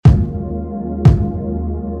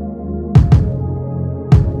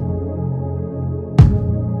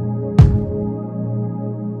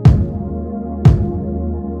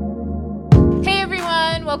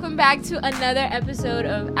welcome back to another episode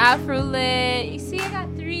of Afrolit. You see, I got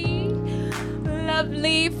three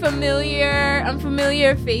lovely,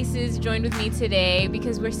 unfamiliar faces joined with me today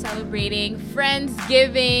because we're celebrating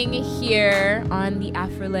Friendsgiving here on the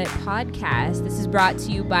Afrolit podcast. This is brought to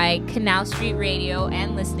you by Canal Street Radio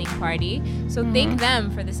and Listening Party. So thank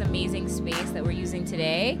them for this amazing space that we're using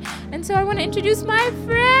today. And so I want to introduce my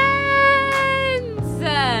friends.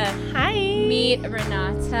 Hi. Meet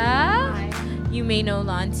Renata. Hi. You may know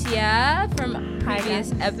Lantia from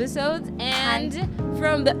previous episodes. And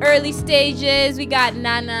from the early stages, we got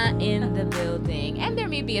Nana in the building. And there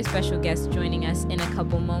may be a special guest joining us in a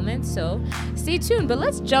couple moments, so stay tuned. But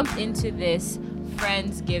let's jump into this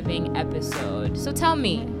Friendsgiving episode. So tell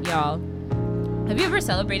me, y'all, have you ever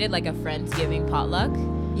celebrated like a Friendsgiving potluck?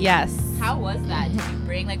 Yes. How was that?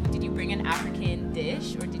 Did you bring an African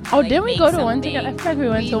dish, or did you Didn't we go to one together? I feel like we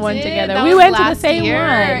went to one together. That We was went to the last same year.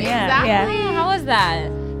 one. Exactly. Yeah. How was that?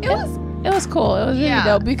 It was cool. It was really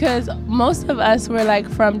dope because most of us were like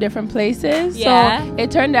from different places. Yeah. So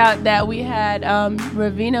it turned out that we had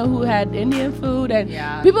Ravina who had Indian food, and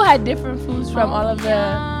people had different foods from all of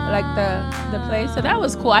the place. So that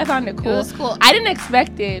was cool. I found it cool. It was cool. I didn't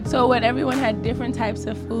expect it. So when everyone had different types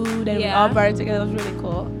of food and we all brought it together, it was really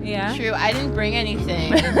cool. Yeah. True. I didn't bring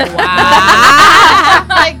anything. Wow.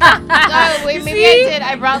 Maybe I did.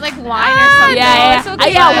 I brought like wine or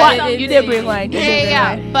something. You did bring wine.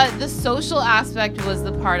 Yeah. But the social aspect was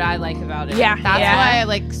the part I like about it. Yeah. That's why I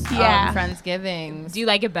like Friendsgiving. Do you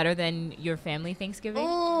like it better than your family Thanksgiving?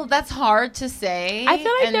 Oh, that's hard to say. I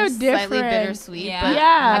feel like and they're slightly different. bittersweet. Yeah. But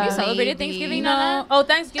Have you celebrated maybe. Thanksgiving, No. Nana? Oh,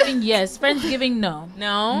 Thanksgiving, yes. Friendsgiving, no.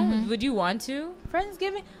 No? Would you want to?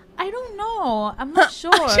 Friendsgiving, I don't know. I'm not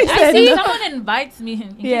sure. She I said see no. someone invites me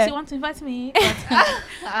in case you want to invite me. But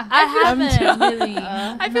I haven't really.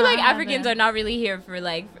 I feel like Africans are not really here for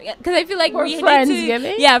because I feel like For we Friendsgiving?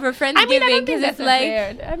 need to, yeah, for Friendsgiving. I mean, I don't think it's that's like,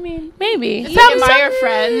 fair. I mean, maybe. Am I your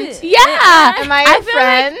friend? Yeah. Am I I your feel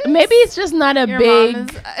friend? like maybe it's just not a Your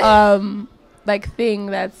big mom thing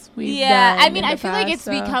that's we've yeah, done I mean, in I the feel like past,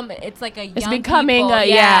 it's like a young it's becoming people, there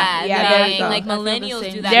we thing. go. Like I feel the millennials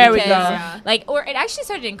same. do that There we because go. or it actually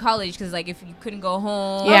started in college because like if you couldn't go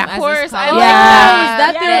home, Yeah. as Of a course, I college- like that.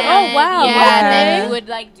 Is that their? Oh wow. Yeah, wow. and then Yeah. you would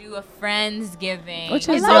like do a Friendsgiving, Which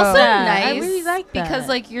It's is also dope. nice. I really like that. because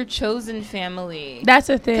like your chosen family. That's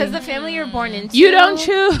a thing. Because the family you're born into, You don't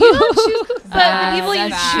choose. But the people you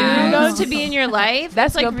That's choose facts. to be in your life,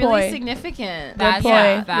 That's like good really point. significant. That's point.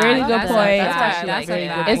 a fact. Really good That's a point. fact. That's That's actually a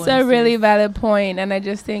a fact. good It's a really valid point, and I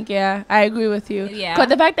just think, I agree with you. Yeah. But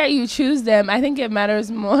the fact that you choose them, I think it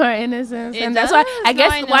matters more in a sense, It and that's why does. I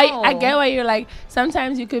guess No, I why know. I get why you're like.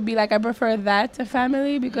 Sometimes you could be like, I prefer that to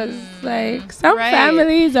family because like some Right.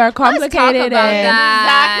 families are complicated about and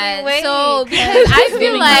that. Exactly. Wait. So because I feel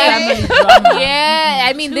Giving like family drama. yeah,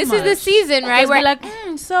 I mean Too this is the much. season, right? Just be Where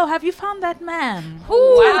like, so have you found that man? ooh,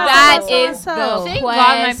 Wow. that So- is so- the Thank God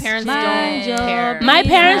my question. parents Mind don't care. your my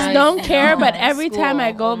parents business. don't care, but No. every time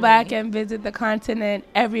I go School back only. and visit the continent,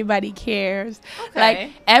 everybody cares. Okay. Like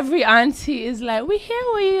every auntie is like, we hear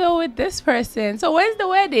where you go with this person. So when's the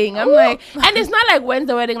wedding? I'm like, and it's not like when's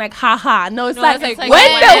the wedding, like haha. No, it's No, like, it's like,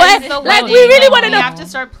 when's when the is wedding? the Like we wedding? really want to You know. have to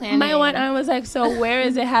start planning. My one aunt was like, so where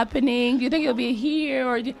is it happening? Do you think you'll be here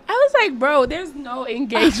or? I was like, bro, there's no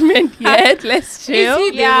engagement yet. Let's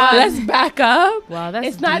chill. Yeah. Let's back up. Wow, that's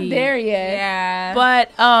It's not deep. there yet. Yeah.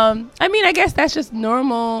 But I mean, I guess that's just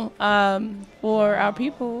normal for our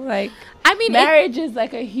people. Like I mean, marriage is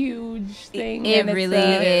like a huge thing. it and it's really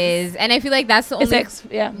a- is, and I feel like that's the only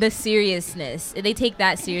yeah. the seriousness. They take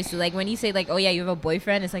that seriously. Like when you say like, oh yeah, you have a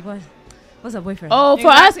boyfriend, it's like what? What's a boyfriend? Oh, for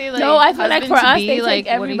Exactly, us, like, no. I feel like for husband to us, be, they like,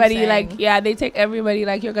 take what are you everybody like, saying? yeah, they take everybody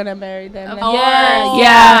like you're gonna marry them. Of And- course. Yeah,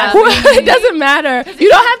 Yeah. it doesn't matter. You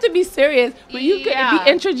don't have to be serious, but you could Yeah.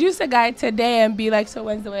 introduce a guy today and be like, so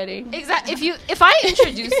when's the wedding? Exactly. If I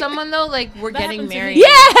introduce someone though, like we're That getting happened to married. me.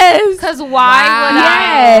 Yes. Because why would Yes.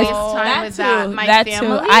 I waste time That with too. that? My That too.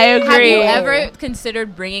 family. I Have agree. you ever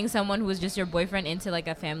considered bringing someone who was just your boyfriend into like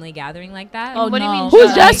a family gathering like that? Oh, What do you no. mean?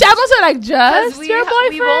 Who's Just? just? I'm also like 'Cause just your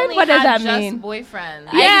we've boyfriend. only What does had that just mean? boyfriend.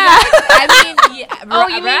 Yeah. I mean, yeah, Oh,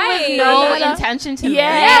 you mean right. with no No. intention to Yeah.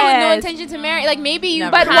 marry? Yeah, with no Yes. intention to marry. Like maybe you.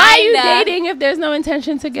 Never. But why are you kinda- dating if there's no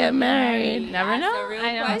intention to get married? Never That's know. a real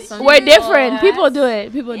I know. question. Some We're people- different. People do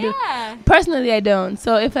it. People do. Yeah. Personally, I don't.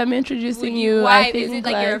 So if I'm Would introducing you, why? I think Is it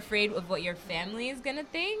like you're afraid of what your family is gonna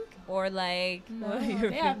think, or like? no, what you're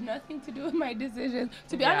they have nothing to do with my decisions.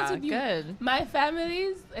 To be Yeah, honest with you, good. my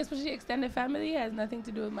families, especially extended family, has nothing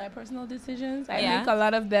to do with my personal decisions. I Yeah. make a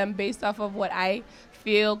lot of them based off of what I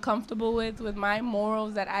feel comfortable with my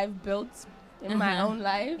morals that I've built in my own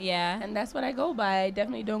life. Yeah. And that's what I go by. I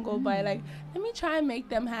definitely don't go by like, let me try and make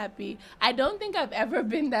them happy. I don't think I've ever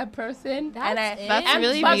been that person. That's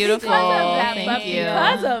really but beautiful.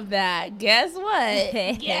 Because of that, guess what?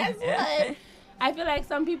 Guess what? I feel like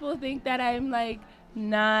some people think that I'm like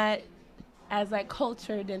not as like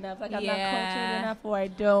cultured enough, like I'm not cultured enough, or I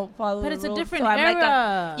don't follow. But it's the rules, a different so I'm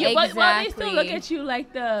era. Like but they still look at you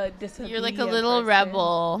like the disobedient. You're like a little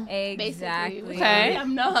rebel. Exactly. Okay.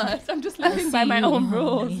 I'm not. I'm just living by my own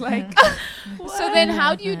rules. Like. So then,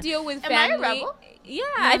 how do you deal with family? Am I a rebel? Yeah,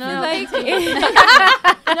 I feel like.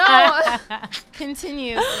 No.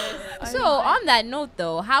 Continue. So on that note,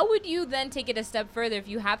 though, how would you then take it a step further if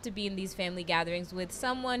you have to be in these family gatherings with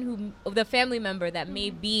someone the family member that may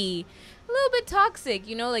be a little bit toxic,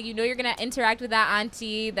 like you're gonna interact with that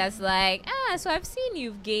auntie that's like, so I've seen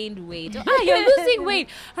you've gained weight. You're losing weight.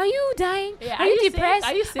 Are you dying? Yeah, are you depressed?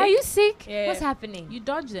 Are you sick? Yeah. What's happening? You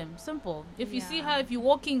dodge them. Simple. If you see her, if you're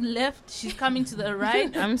walking left, she's coming to the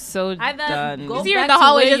right. I'm so Either done. go You see her back in the to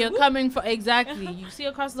hallway, where just you're coming from. Exactly. You see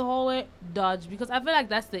her across the hallway, dodge. Because I feel like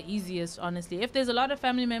that's the easiest, honestly. If there's a lot of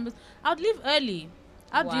family members, I'd leave early.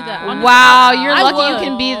 I'd do that. Honestly. Wow, you're I lucky would. you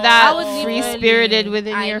can be I that would leave free-spirited early.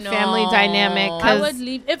 within your I family know. dynamic. I would 'Cause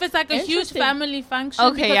leave if it's like a huge Interesting. family function.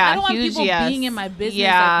 Okay, because yeah, I don't want huge, people yes. being in my business.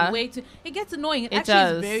 Yeah. Like, way too. It gets annoying. It It actually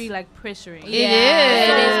does. is very like pressuring. It It is. is.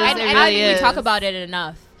 I It don't really think we talk is. about it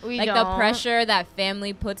enough. We like don't. the pressure that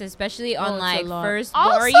family puts, especially on it's a like lot. firstborn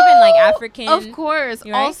or Also, even like African. Of course.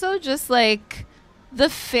 You're right. Also, just like the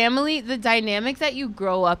family, the dynamic that you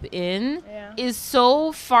grow up in is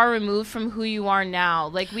so far removed from who you are now.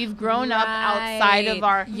 Like we've grown up outside of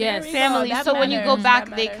our Yes. family. That So when you go matters. back,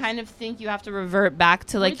 That they matters. kind of think you have to revert back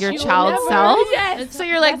to like Which your you will child never. self. Yes. So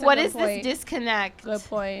you're like, That's a what good is point. this disconnect? Good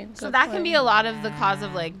point. So Good that point. can be a lot of the cause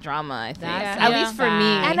of like drama, I think. That's At Yeah. least for me.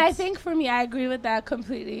 Facts. And I think for me, I agree with that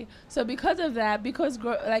completely. So because of that, because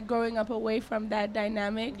growing up away from that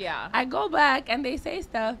dynamic, Yeah. I go back and they say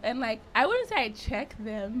stuff, and like I wouldn't say I check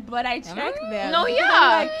them, but I check them. No, Because yeah.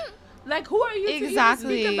 I'm like who are you to even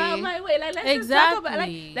Exactly. speak about my weight? Like let's just talk about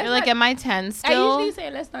Exactly. let's You're like, not- am I 10 I still? usually say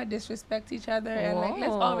let's not disrespect each other and like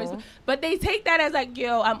let's all Whoa. respect. But they take that as like,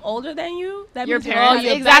 yo, I'm older than you. That Your means you're parents?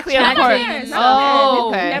 older. Exactly, of Not course. parents, not Oh,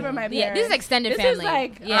 parents. okay. Never my parents. Yeah, this is extended This family. is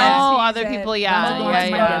like yeah. Oh, aunties other and people, yeah, what's yeah,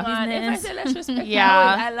 going yeah. on. If I say let's respect,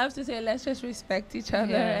 Yeah. I love to say let's just respect each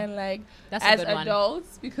other Yeah. and like That's a as good one.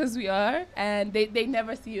 adults because we are, and they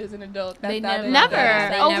never see you as an adult. That's They the other Never.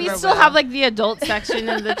 thing. They Oh, we never still will. have like the adult section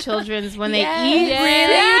of the children's when they Yes. eat. Yes.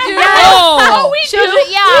 Really? You do? Oh, we children,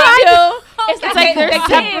 do. yeah. We do. It's like they're the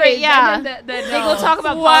separate, kids yeah. and then the They go adults. talk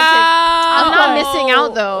about Wow. politics. I'm not Of missing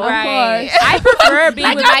out though. Of Right. course. I prefer being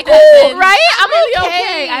Like, with I'm my cool, cousins. right? I'm Really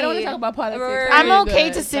okay. I don't want to talk about politics. Right. I'm really okay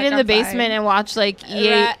good. to sit Like, in the I'm basement fine. and watch like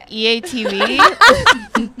Right. EA TV.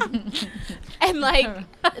 And like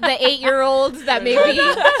the 8-year-olds that maybe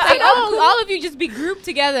like, all of you just be grouped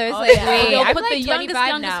together. It's like, yeah. wait, They'll I'm put like the youngest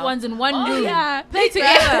 25 now. ones in one Oh, room. yeah. Play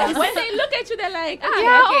together. When they look at you, they're like, Yeah,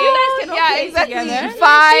 okay, you guys can all play exactly. together.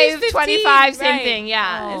 5, She's 25, same right. thing.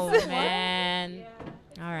 Yeah. Oh man.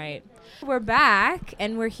 All right. We're back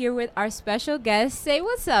and we're here with our special guest. Say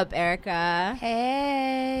what's up, Erica.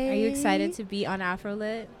 Hey. Are you excited to be on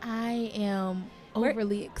Afrolit? I am Where-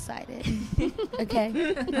 overly excited.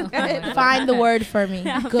 Okay. Find the word for me.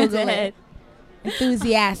 Google it.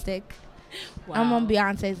 Enthusiastic. I'm on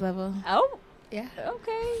Beyonce's level. Oh, Yeah.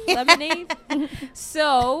 okay. Lemonade.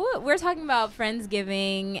 So we're talking about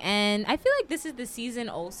Friendsgiving, and I feel like this is the season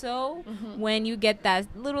also when you get that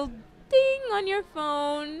little ding on your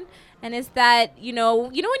phone. And it's that, you know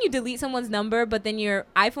when you delete someone's number, but then your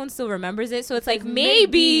iPhone still remembers it. So it's like,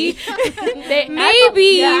 maybe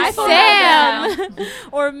iPhone Sam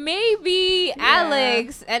or maybe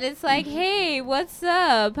Alex. And it's like, hey, what's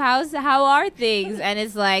up? How are things? And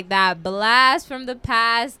it's like that blast from the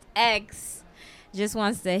past ex just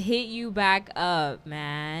wants to hit you back up,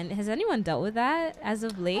 man. Has anyone dealt with that as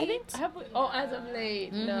of late? As of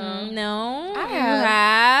late, no. No? I You have.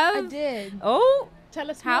 have? I did. Oh, Tell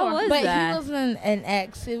us how more. was But that? he wasn't an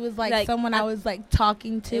ex. It was like, Like, someone I was like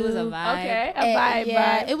talking to. It was a vibe. Okay, a And, vibe,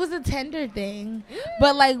 yeah, vibe. it was a Tinder thing.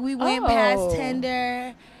 But like we went Oh. past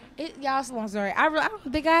Tinder. Y'all, it's a long story. I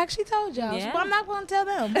don't think I actually told y'all, Yeah. but I'm not going to tell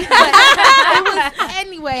them. But it was,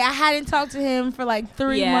 anyway, I hadn't talked to him for like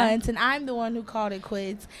 3 Yeah. months, and I'm the one who called it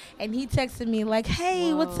quits. And he texted me like,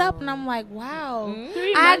 "Hey, what's up?" And I'm like, "Wow."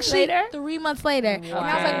 3 I months actually later? 3 months later, and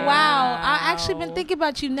I was like, "Wow, I actually been thinking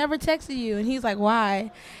about you. Never texted you." And he's like,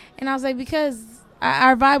 "Why?" And I was like, "Because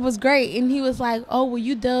our vibe was great." And he was like, "Oh, well,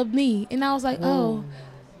 you dubbed me." And I was like, "Oh."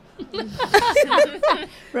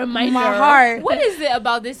 Reminder. My heart. What is it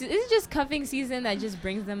about this? Is it just cuffing season that just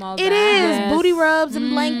brings them all back? It is. Yes. Booty rubs and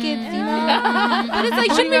blankets, you know. But it's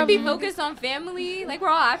like, shouldn't we be focused on family? Like, we're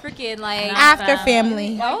all African. Like, After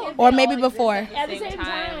family. Oh. Or maybe before. At the same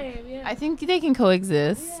time. Yeah. I think they can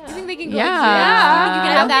coexist. you think they can go? Yeah. You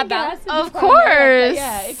can have that balance. Of course.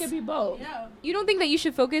 Yeah, it could be both. You don't think that you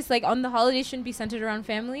should focus like on the holidays shouldn't be centered around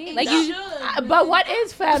family? Like you. But what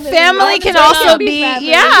is family? Family can What also should be, family?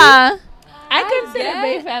 yeah. I consider Yeah.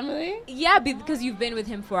 Bay family. Yeah, because you've been with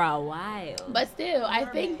him for a while. But still, I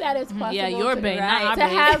think that it's possible. Yeah, your to, Bay, not our to Bay.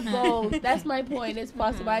 have both. That's my point. It's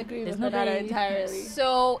possible. I agree with There's no Renata Bay. entirely.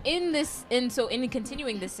 So in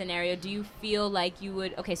continuing this scenario, do you feel like you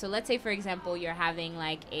would? Okay, so let's say for example you're having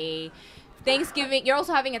like a Thanksgiving. You're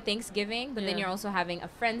also having a Thanksgiving, but then Yeah. you're also having a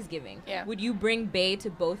Friendsgiving. Yeah. Would you bring Bae to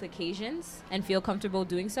both occasions and feel comfortable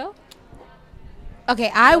doing so?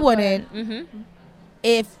 Okay, I wouldn't Mm-hmm.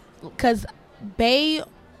 because Bay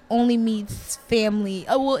only meets family.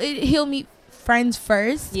 Oh, well, he'll meet friends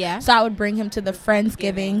first. Yeah. So I would bring him to the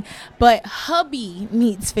Friendsgiving. But hubby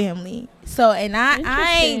meets family. So, and I ain't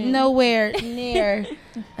Interesting. nowhere near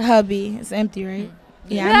hubby. It's empty, right?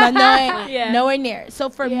 Yeah, I'm not Yeah. nowhere near. So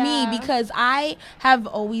for Yeah. me, because I have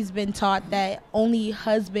always been taught that only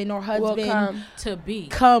husband or Will husband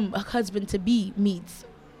come. husband to be meets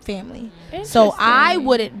family. So I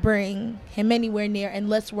wouldn't bring him anywhere near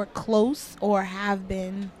unless we're close or have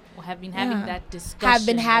been Having Yeah. that discussion. have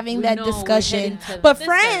been having We that know we're discussion. heading to But this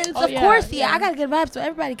friends, direction. Oh, of yeah, course, yeah. I gotta get vibes so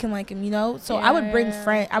everybody can like him, you know. So I would bring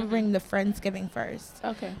Yeah. I would bring the Friendsgiving first.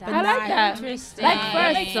 Okay. But I like that. Interesting. Like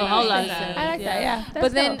first. Makes a whole lot of sense. I like that. Yeah. That's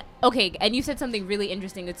But then, dope. okay, and you said something really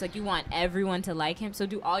interesting. It's like you want everyone to like him. So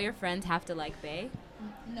do all your friends have to like Bae?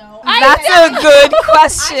 No, That's a good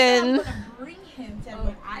question. bring him to,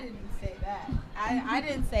 but I didn't say that. I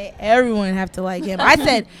didn't say everyone have to like him. I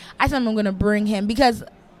said I'm gonna bring him because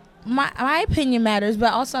my opinion matters,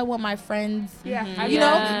 but also I want my friends, Yeah. you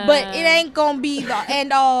know. But it ain't gonna be the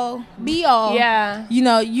end all be all. Yeah. You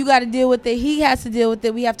know, you got to deal with it. He has to deal with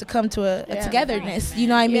it. We have to come to a Yeah. togetherness. You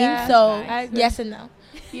know what I mean? Yeah, So I agree. yes and no.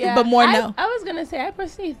 Yeah. But more no. I was gonna say I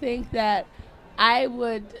personally think that I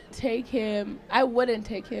would take him. I wouldn't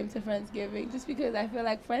take him to Friendsgiving just because I feel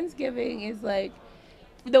like Friendsgiving is like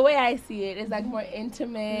the way I see it is like more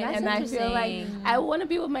intimate, That's and I feel like interesting. I want to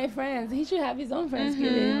be with my friends. He should have his own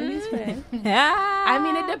Friendsgiving with his friends. Yeah. I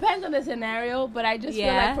mean, it depends on the scenario, but I just feel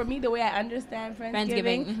Yeah. like for me, the way I understand Friendsgiving,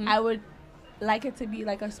 Friendsgiving, mhm. I would like it to be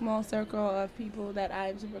like a small circle of people that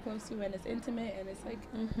I'm super close to, and it's intimate, and it's like.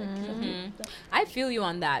 I feel you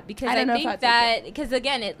on that because I I, don't know if think I'd take that because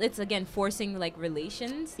again it's again forcing like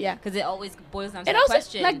relations. Yeah. Because it always boils down to It the also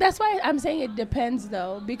question. like that's why I'm saying it depends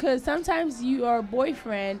though, because sometimes your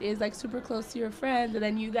boyfriend is like super close to your friend, and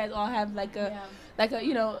then you guys all have like a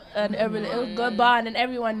you know a really good bond, and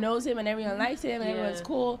everyone knows him and everyone likes him and everyone's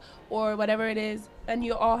cool or whatever it is, and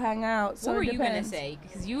you all hang out. So what were it you gonna depends. say?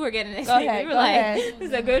 Because you were getting Go ahead, you were go like, ahead. this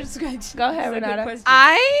is a good scratch. Go ahead, Renata. Question.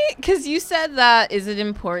 Because you said that, is it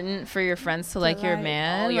important for your friends to like your like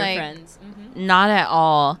man? all your like, friends. not at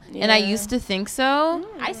all. And I Yeah. used to think so.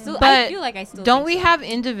 I still, I But feel like I still. Don't think we so. have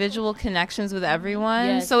individual connections with everyone?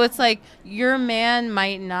 Yes. So it's like your man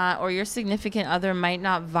might not, or your significant other might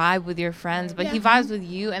not vibe with your friends, but he vibes with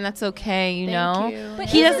you, and that's okay, you know? you. But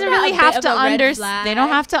He isn't doesn't that really a have bit to of a red understand. They don't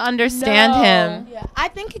flag? have to understand him. Yeah, I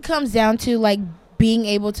think it comes down to like being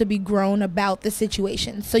able to be grown about the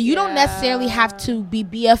situation. So you don't necessarily have to be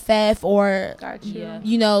BFF or Got you. Yeah.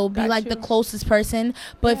 you know be Got like the you. closest person,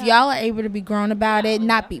 but if y'all are able to be grown about it,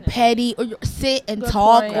 not be petty or sit and Good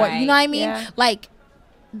talk point. or you know what I mean, Yeah. like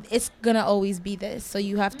it's gonna always be this. So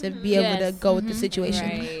you have to be able to Yes. go with the situation.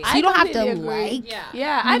 Right. So you don't have to completely agree. like.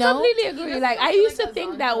 Yeah, You I know? completely agree. Like I used to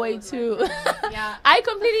think that way too. I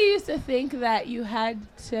completely used to think that you had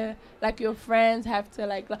to like your friends have to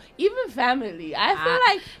like even family. I feel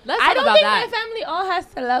like let's I talk don't about think that. my family all has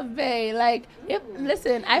to love Bae. Like if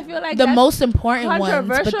listen, I feel like The that's most important ones, but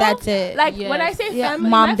controversial. that's it. Like when I Yes. say Yeah, family,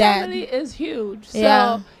 mom, my dad. family is huge. So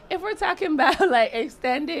Yeah. if we're talking about like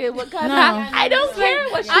extended, what kind No. of I don't care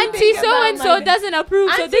what you Auntie think so about and so my- doesn't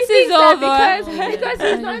approve, so Auntie this is thinks that over. because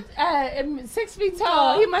he's not 6 feet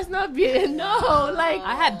tall. He must not be. No, like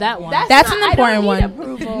I had that one. That's not- an I don't important need one.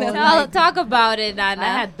 approval. Talk about it, Nana. I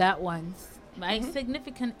had that once. My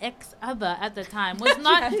significant ex-other at the time was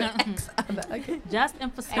not. Just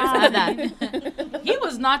emphasize that he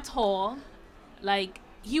was not tall. Like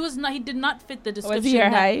he was not. He did not fit the description. Was he your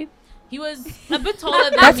that- height? He was a bit taller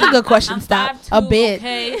than That's me. a good question. I'm Stop. 5'2", A bit.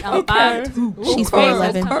 Okay, I'm 5'2". She's Okay,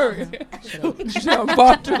 4'11".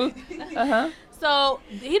 Uh-huh. So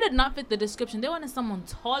he did not fit the description. They wanted someone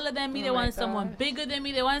taller than me. They wanted someone bigger than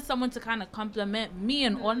me. They wanted someone to kind of compliment me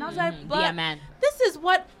and all. And I was like, but this is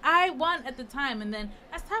what I want at the time. And then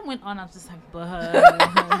as time went on, I was just like,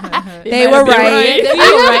 but they were right.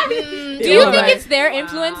 Do you think it's their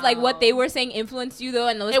influence, like what they were saying influenced you though?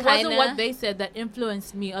 And those it wasn't what they said that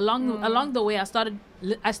influenced me. Along the way, I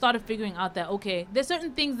started figuring out that okay, there's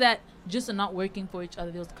certain things that just are not working for each other.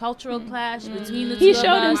 There was cultural clash between the two. He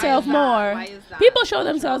showed himself more. People show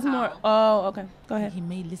themselves more. Oh, okay. Go ahead. He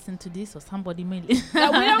may listen to this, or somebody may listen.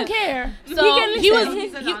 We don't care. So he was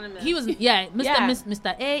Mr.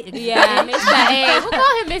 A. Yeah, Mr. A. We'll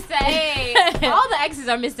call him Mr. A. All the exes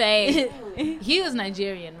are Mr. A. He was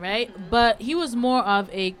Nigerian, right? But he was more of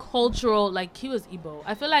a cultural, like he was Igbo.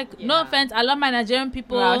 I feel like, no offense, I love my Nigerian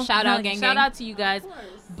people. Wow, shout out, gang, shout out to you guys.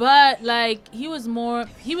 But like he was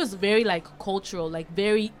very like cultural, like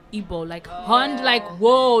very Igbo, like like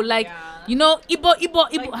whoa, like you know,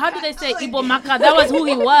 Igbo. How do they say Igbo Maka? That was who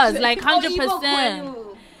he was, like 100%.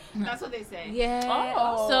 That's what they say. Yeah.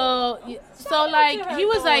 So like he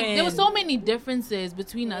was like, there were so many differences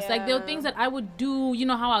between us. Like there were things that I would do, you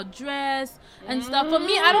know, how I dress and stuff. For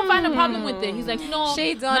me, I don't find a problem with it. He's like, no,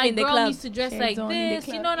 shades on my in the girl club. needs to dress like this,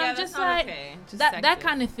 you know. And I'm just like that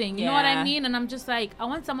kind of thing. You know what I mean? And I'm just like, I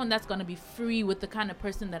want someone that's gonna be free with the kind of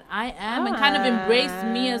person that I am and kind of embrace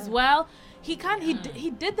me as well. He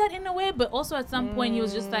did that in a way, but also at some point he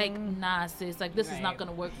was just like, nah, sis, like this is not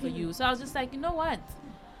gonna work for you. So I was just like, you know what?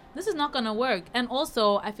 This is not gonna work. And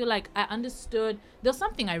also I feel like I understood, there's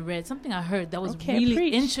something I read, something I heard that was really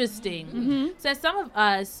interesting. So some of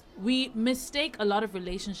us, we mistake a lot of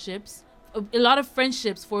relationships, a lot of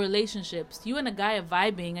friendships for relationships. You and a guy are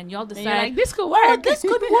vibing and y'all decide, like, this could work. Oh, this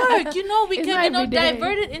could work. You know, we can, you know,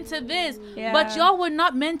 divert it into this. Yeah. But y'all were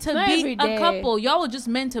not meant to be a couple. Y'all were just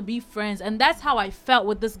meant to be friends. And that's how I felt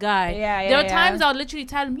with this guy. There were times I would literally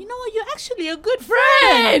tell him, you know what, you're actually a good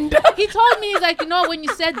friend. He told me, he's like, you know, when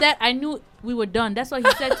you said that, I knew we were done. That's what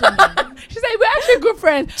he said to me. She's like, we're actually good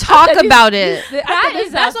friends. Talk about it.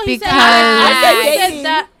 That's what he said. I said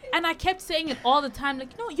that. And I kept saying it all the time,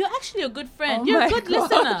 like, no, you're actually a good friend. You're a good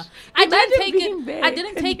listener. I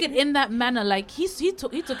didn't take it in that manner. Like he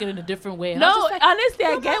took it in a different way. And no, like, honestly,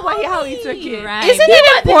 I get how he took it. Right. Isn't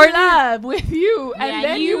it important? Love with you, and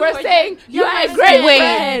then you were saying you're a great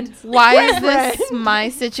friend. Why is this my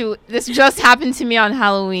situation? This just happened to me on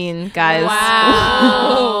Halloween, guys.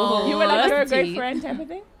 Wow. You were like, you're a great friend type of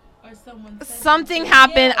thing? Something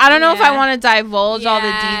happened. I don't know if I want to divulge all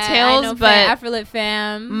the details, but Afrolit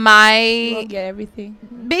fam, you won't get everything.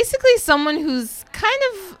 Basically, someone who's kind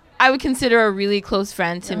of, I would consider a really close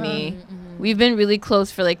friend to me. We've been really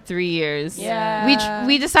close for like 3 years. Yeah.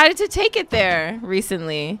 We decided to take it there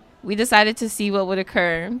recently. We decided to see what would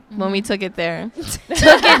occur when we took it there. Took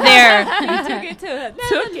it there.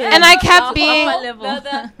 And I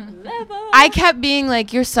kept being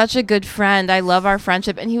like, you're such a good friend. I love our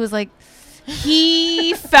friendship. And he was like,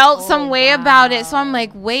 he felt some way about it. So I'm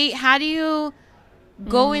like, wait, how do you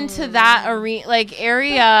go into that arena, like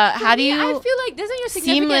area? How do you? I feel like doesn't your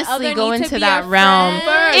significant other seamlessly go need to into be that a realm?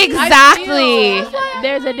 friend? Exactly.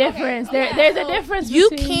 There's a difference. There's a difference. You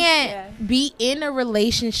can't be in a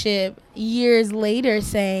relationship years later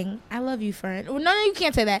saying, I love you, friend. Well, no, you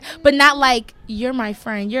can't say that. But not like, you're my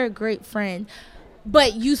friend. You're a great friend.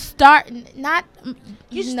 But you start not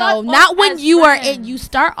when you friends. Are in. You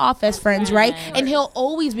start off as friends, right? And he'll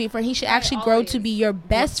always be a friend. He should actually grow to be your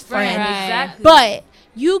best friend. Right. Exactly. But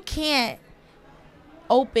you can't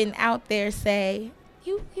open out there say,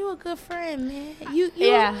 you a good friend, man.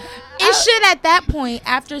 It should at that point,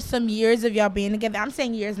 after some years of y'all being together. I'm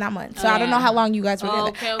saying years, not months. So I don't know how long you guys were together.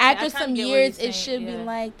 Okay. After some years, it should be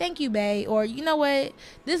like, thank you, babe, or you know what?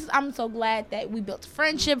 I'm so glad that we built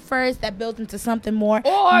friendship first, that built into something more.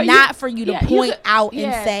 Or not for you to point out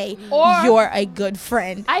and say you're a good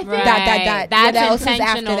friend. I think That's what else is after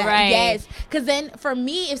intentional, that? right? Yes, because then for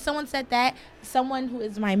me, if someone said that, someone who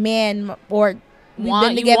is my man or you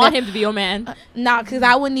want him to be your man? Nah, because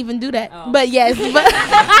I wouldn't even do that. Oh. But yes,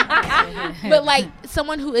 but like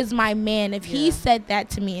someone who is my man, if he said that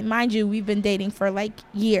to me, and mind you, we've been dating for like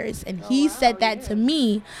years, and he said that to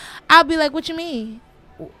me, I'll be like, what you mean?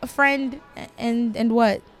 A friend and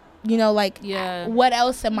what? You know, like, what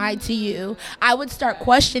else am I to you? I would start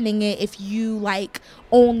questioning it if you like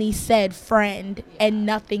only said friend and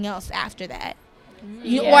nothing else after that. Or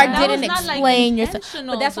didn't explain yourself.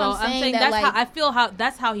 But that's what I'm saying.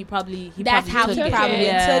 That's how he probably took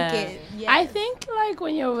it. Yes. I think like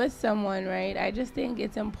when you're with someone, right? I just think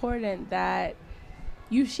it's important that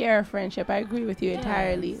you share a friendship. I agree with you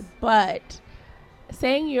entirely, but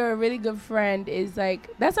saying you're a really good friend is like,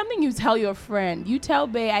 that's something you tell your friend. You tell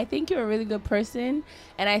Bae, I think you're a really good person,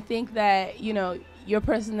 and I think that, you know, your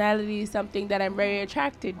personality is something that I'm very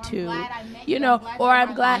attracted to, you know, or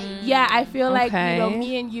I'm glad. Yeah, I feel like, you know,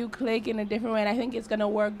 me and you click in a different way, and I think it's gonna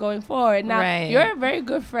work going forward. Now, you're a very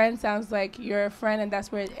good friend. Sounds like you're a friend, and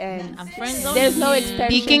that's where it ends. There's no extension.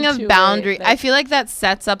 Speaking of boundary, I feel like that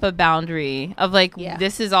sets up a boundary of like,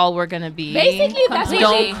 this is all we're gonna be. Basically, that's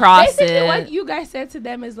don't cross basically it. What you guys said to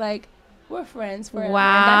them is like, we're friends forever. Wow.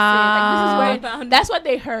 And that's it. Like, this is where that's what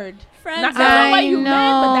they heard. Friends. Not what you meant,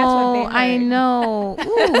 but that's what they heard. I know.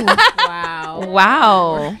 Wow.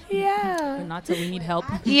 Wow. Yeah. Not till we need help.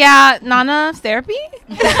 Yeah, Nana, therapy?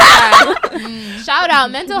 Shout out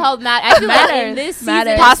mental health I feel like in this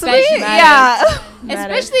season possibly,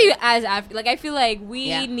 especially as like I feel like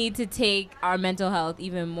we need to take our mental health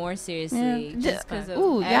even more seriously just because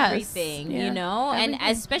of everything, you know, everything.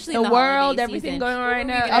 and especially the in world, holiday everything season. going on right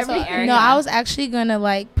now. No, I was actually gonna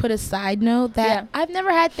like put a side note that I've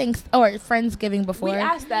never had Friendsgiving before. We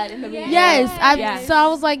asked that in the beginning. Yes, so I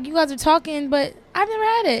was like, you guys are talking, but I've never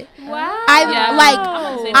had it. Wow.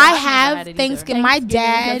 I have Thanksgiving. My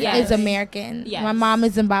dad is American. Yes. My mom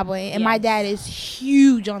is Zimbabwe, and my dad is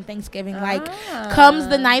huge on Thanksgiving. Like, comes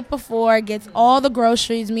the night before, gets all the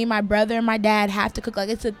groceries. Me, my brother, and my dad have to cook. Like,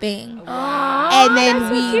 it's a thing. Wow. And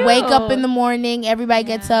then we wake up in the morning. Everybody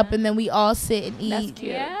gets up, and then we all sit and eat. That's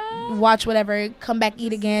cute. Watch whatever, come back,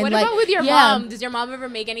 eat again. What like, about with your mom? Does your mom ever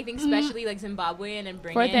make anything specially like Zimbabwean and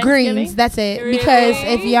bring it? Greens, that's it. Really? Because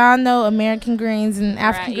if y'all know American greens and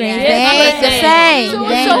African greens, Yeah. they ain't the same. So,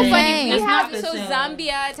 They ain't so the funny. same. We have, It's so not the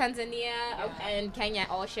Zambia, Tanzania, and Kenya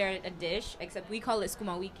all share a dish, except we call it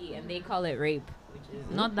sukuma wiki and they call it rape.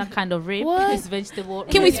 Not that kind of rape. What? It's vegetable.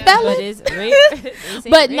 Can we spell but it? It's rape.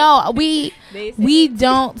 But no, we They say rape.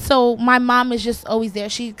 don't. So my mom is just always there.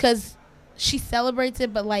 Because she celebrates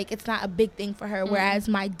it, but like it's not a big thing for her. Whereas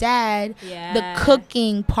my dad, the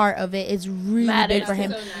cooking part of it is really big for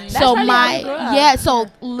him. So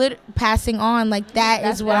passing on like that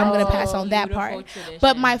is what I'm gonna pass on that part. Tradition.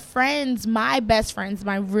 But my friends, my best friends,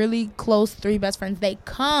 my really close 3 best friends, they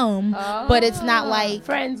come, but it's not like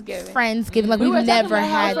Friendsgiving. Like we've never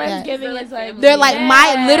had that. Friendsgiving is like They're like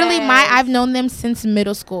I've known them since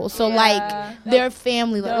middle school. So like they're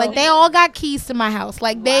family. Like they all got keys to my house.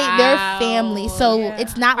 Like they're family. So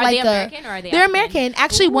it's not Are like they American or are they they're African? American.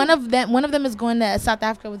 Actually, one of them is going to South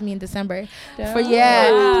Africa with me in December. They're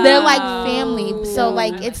like family. So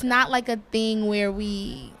like it's not like a thing where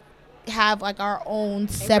we have like our own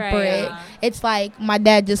separate. It's like my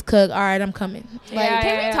dad just cooked. All right, I'm coming. Like,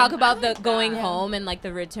 can we talk about the going home and like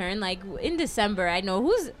the return? Like in December, I know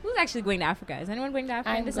who's actually going to Africa. Is anyone going to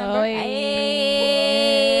Africa in December?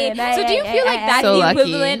 So do you feel like that's So the lucky.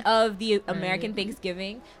 equivalent of the American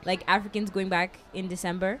Thanksgiving? Like Africans going back in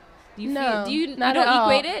December? Do you No, feel, you not don't at all.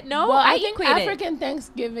 equate it? No, Well, I think think African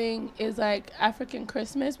Thanksgiving is like African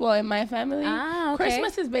Christmas. Well, in my family,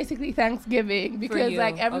 Christmas is basically Thanksgiving because you.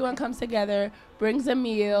 like everyone comes together, brings a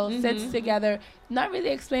meal, sits together. Not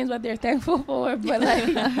really explains what they're thankful for, but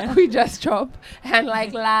like we just chop and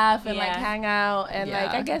like laugh and like hang out and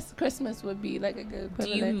like I guess Christmas would be like a good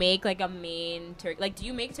equivalent. Do you make like a main turkey? Like, do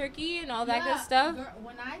you make turkey and all that good stuff? Girl,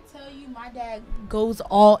 when I tell you my dad goes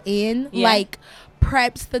all in, like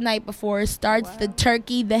preps the night before, starts the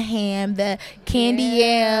turkey, the ham, the candy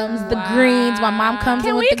yams, the greens. My mom comes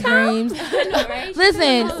in with the greens.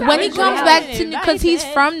 Listen, when he comes back to, because he's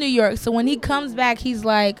from New York, so when he comes back, he's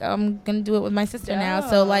like, I'm gonna do it with my sister now.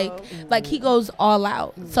 So like he goes all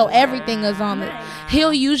out. So everything is on it.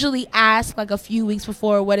 He'll usually ask like a few weeks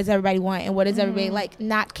before, what does everybody want and what does everybody like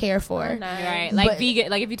not care for. Right, like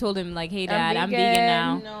vegan. Like if you told him, like, hey dad, I'm vegan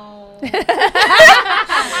now. No.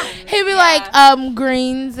 He'd be like,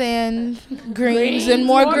 greens and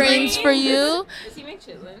more greens for you. Does he make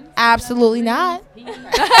chitlins? Absolutely not.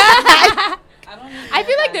 I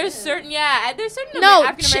feel like there's certain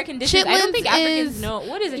African American dishes. I don't think Africans know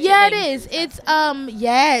what is it. Yeah, it is. It's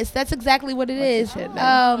yes, that's exactly what it is.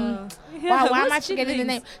 Wow, why am I forgetting the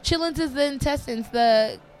name? Chitlins is the intestines.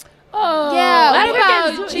 What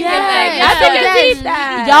about chicken legs?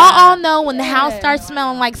 Y'all all know when the house starts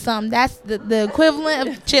smelling like something. That's the equivalent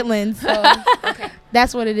of chitlins. So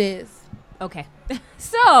that's what it is. Okay.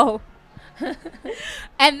 So,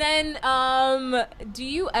 and then, do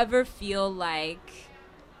you ever feel like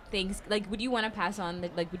would you want to pass on,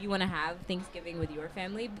 would you want to have Thanksgiving with your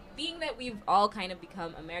family? Being that we've all kind of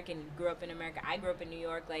become American, grew up in America, I grew up in New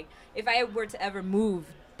York, like, if I were to ever move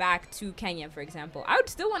back to Kenya, for example, I would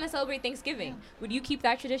still want to celebrate Thanksgiving. Would you keep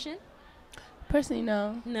that tradition? Personally,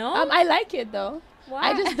 no. No? I like it, though. Why?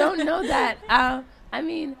 I just don't know that. I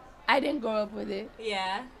mean, I didn't grow up with it.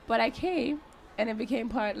 Yeah. But I came, and it became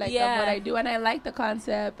part of what I do, and I like the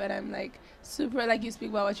concept, and I'm like super, like, you speak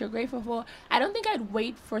about what you're grateful for. I don't think I'd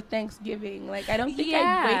wait for Thanksgiving. Like, I don't think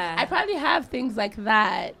I'd wait. I probably have things like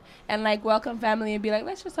that, and like welcome family and be like,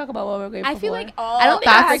 let's just talk about what we're grateful for. I feel like all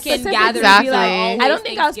African gatherings I don't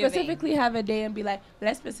think I'll specifically have a day and be like,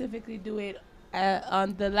 let's specifically do it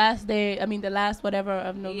on the last day. I mean, the last whatever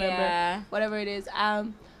of November, whatever it is.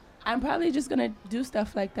 I'm probably just gonna do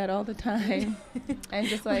stuff like that all the time, and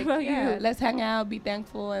just like, let's hang out, be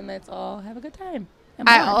thankful, and let's all have a good time.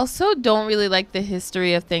 I also don't really like the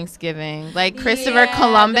history of Thanksgiving, like Christopher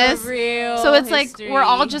Columbus. So it's like we're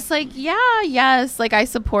all just like, yes, like I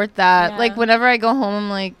support that. Like whenever I go home, I'm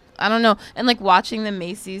like, I don't know, and like watching the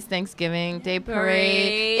Macy's Thanksgiving Day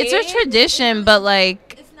Parade. It's a tradition, but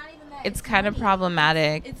like it's not even that. It's kind of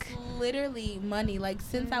problematic. It's literally money. Like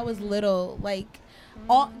since I was little, like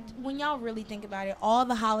when y'all really think about it, all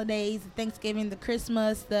the holidays, Thanksgiving, the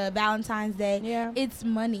Christmas, the Valentine's Day, it's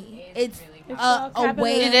money. It's a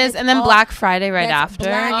way. It is, and then Black Friday after.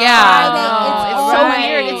 Friday. It's so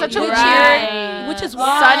weird. It's such a weird, which is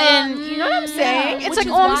why sudden. You know what I'm saying? It's like,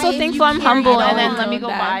 I'm so thankful, I'm humble, and then let me go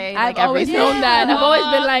buy. I've always known that. I've always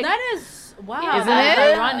been like, that is. Wow, isn't it?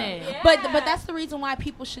 Ironic. Yeah. But that's the reason why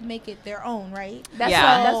people should make it their own, right?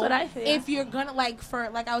 That's what I feel. If you're gonna like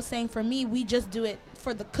I was saying, for me, we just do it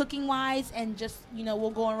for the cooking wise, and just we'll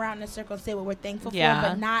go around in a circle and say what we're thankful for,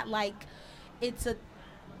 but not like it's a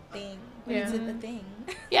thing. It's a thing.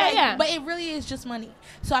 But it really is just money.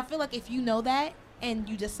 So I feel like if you know that and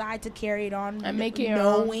you decide to carry it on, and make it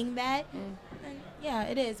knowing that,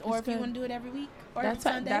 it is. Or if you want to do it every week. Or that's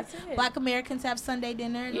Sunday. That's it. Black Americans have Sunday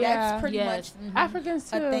dinner. That's pretty much. Africans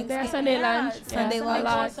too. They have Sunday lunch. Sunday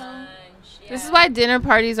lunch. This is why dinner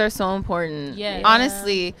parties are so important.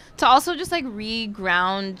 Honestly, to also just like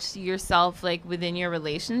re-ground yourself like within your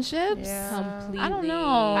relationships. Completely. I don't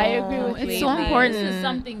know. I agree with you. It's so important. This is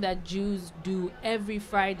something that Jews do every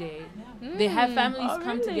Friday. They have families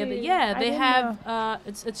come together. Yeah, they have.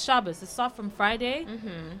 It's Shabbos. It starts from Friday.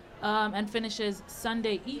 And finishes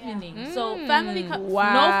Sunday evening. So family, no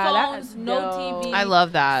phones, no TV. I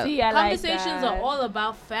love that. See, Conversations are all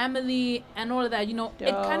about family and all of that.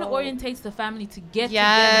 It kind of orientates the family to get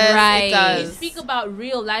together. Right. It does. You speak about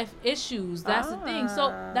real life issues. That's the thing. So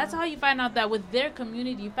that's how you find out that with their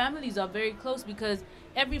community, families are very close, because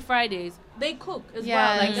every Fridays they cook as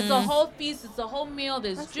well. Like it's a whole feast, it's a whole meal.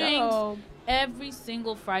 There's drinks every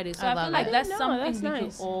single Friday. So I feel like that's something we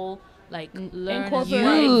can all learn and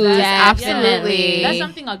use. Absolutely. That's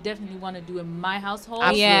something I definitely want to do in my household.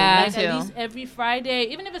 Absolutely. At least every Friday,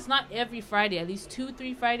 even if it's not every Friday, at least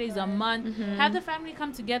 2-3 Fridays a month, have the family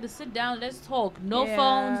come together, sit down, let's talk. No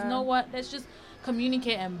phones, no what. Let's just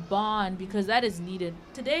communicate and bond, because that is needed.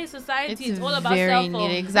 Today's society is all about cell phones.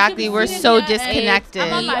 Needed. Exactly. We're so disconnected.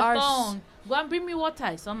 I'm on my phone. Go and bring me water.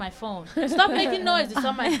 It's on my phone. Stop making noise. It's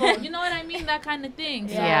on my phone. You know what I mean? That kind of thing.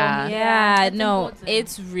 So, no, important.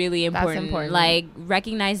 it's really important. Like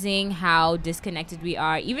recognizing how disconnected we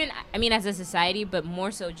are. Even, I mean, as a society, but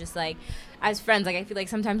more so just like as friends. Like I feel like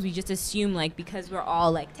sometimes we just assume like because we're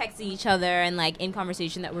all like texting each other and like in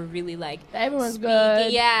conversation that we're really like everyone's speaking.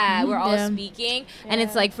 Good. Yeah, we're all speaking. And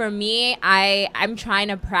it's like for me, I'm trying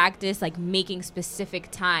to practice like making specific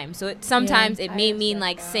time. So sometimes it may mean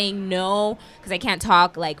like saying no because I can't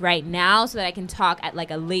talk like right now, so that I can talk at like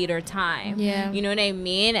a later time. Yeah, you know what I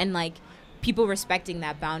mean? And like people respecting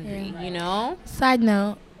that boundary. You know. Side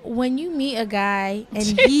note. When you meet a guy and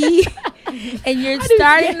he and you're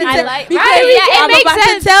starting to tell, I'm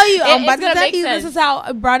about to tell you this is how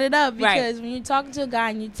I brought it up, because when you're talking to a guy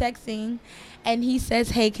and you're texting and he says,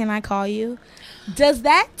 "Hey, can I call you?" Does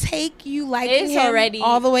that take you liking him already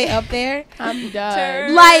all the way up there? I'm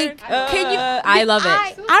done. Like, can you? I love it.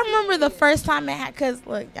 I remember the first time it had, because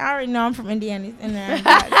look, I already know I'm from Indiana. Indiana in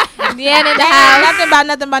the house. Nothing about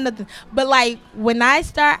nothing. But like when I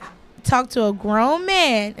talk to a grown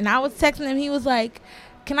man and I was texting him, he was like,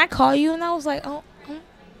 "Can I call you?" And I was like, "Oh,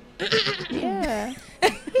 yeah.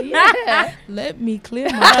 Let me clear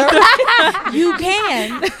my throat." You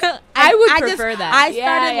can. I would prefer that. I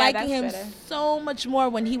started liking him so much more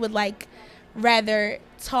when he would like rather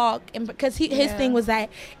talk, and because his thing was that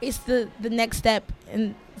it's the next step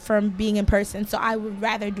from being in person, so I would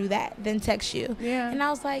rather do that than text you. And I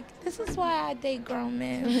was like, this is why I date grown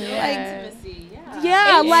men.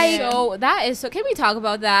 So that is so. Can we talk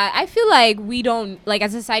about that? I feel like we don't, like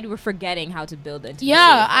as a society, we're forgetting how to build intimacy.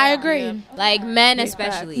 I agree. Like men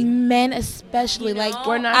especially. Like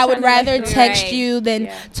we're not. I would rather text you than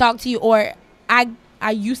talk to you, or I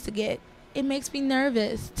used to get it makes me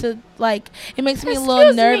nervous to like. It makes me a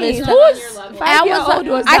little nervous. That's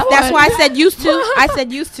why I said used to. I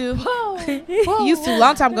said used to. Used to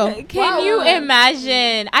long time ago. Can you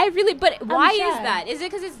imagine? But why is that? Is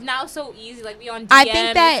it because it's now so easy? Like we on DM, I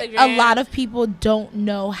think that Instagram? a lot of people don't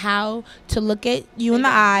know how to look at you in the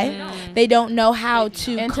eye. They don't know how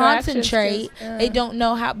to concentrate. They don't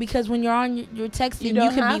know how, because when you're on your texting, you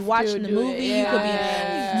could be watching the movie.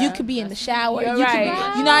 You could be in the shower. You know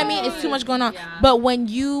what I mean? It's too much going on. But when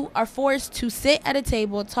you are forced to sit at a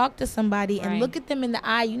table, talk to somebody, and look at them in the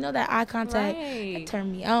eye, you know that eye contact that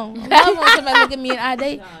turned me on. I love when somebody look at me in the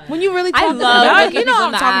eye. When you really talk to them, you know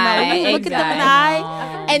what I'm talking about. When you look at them in the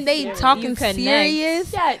eye and they talking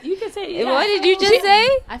serious. Yeah, you can say. What did you just say?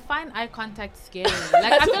 I find eye contact scary.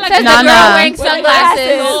 Like I feel like the girl wearing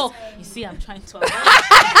sunglasses. Oh, you see, I'm trying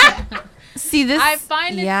to. See this? I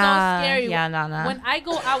find it so scary. Yeah, no. When I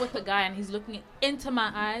go out with a guy and he's looking into my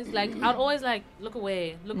eyes, like I'd always like look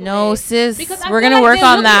away. No, sis, because we're gonna work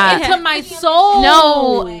on that. Into my soul.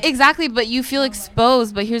 No, exactly. But you feel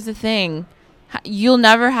exposed. But here's the thing. You'll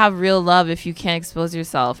never have real love if you can't expose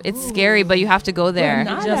yourself. It's scary, but you have to go there.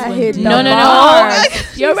 No.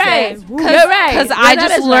 You're right. Because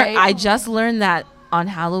I just learned that on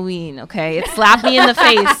Halloween. Okay, it slapped me in the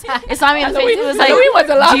face. It slapped me in the face. It was like, Halloween was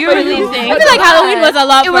a lot do you for really you. think? I feel like Halloween was a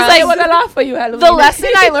lot. It was like, it was a lot for you, Halloween. the lesson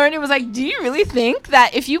I learned, it was like, do you really think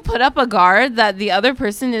that if you put up a guard that the other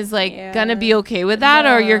person is like gonna be okay with that,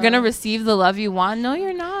 or you're gonna receive the love you want? No,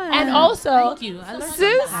 you're not. And also, thank you. I learned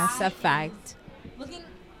That's a fact.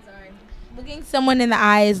 Looking someone in the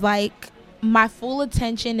eye is like, my full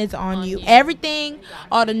attention is on you. Everything,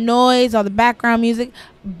 all the noise, all the background music,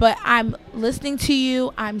 but I'm listening to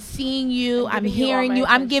you, I'm seeing you, I'm hearing you,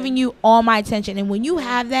 I'm giving you all my attention. And when you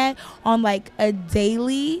have that on like a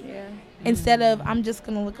daily, instead of I'm just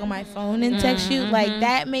gonna look on my phone and text you, like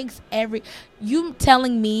that makes you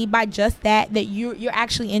telling me by just that you're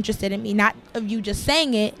actually interested in me, not of you just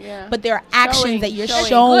saying it, but there are actions that you're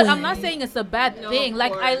showing. Good. I'm not saying it's a bad thing.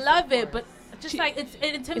 Like I love it, but just like it's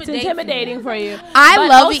intimidating for you. I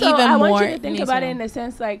love it even I more. want you to think about it in the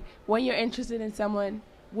sense like when you're interested in someone,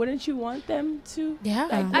 wouldn't you want them to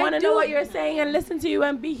want to know what you're saying and listen to you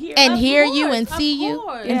and be here and hear you and see you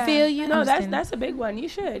and feel you? No, that's a big one. You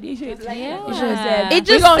should. You should. It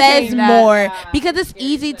just says more because it's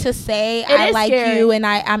easy to say I like you and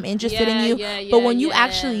I'm interested in you, but when you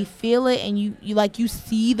actually feel it and you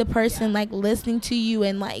see the person like listening to you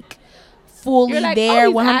and like fully like, there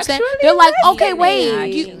 100%, they're like, okay,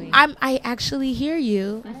 wait, I actually hear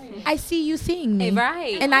you. I see you seeing me,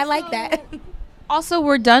 right? And I like that. Also,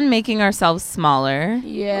 we're done making ourselves smaller.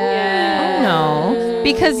 Yeah. Oh, no.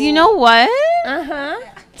 Because you know what?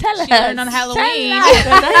 Tell us. Learned on Halloween.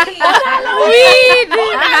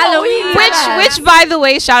 Halloween. Which, by the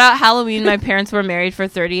way, shout out Halloween. My parents were married for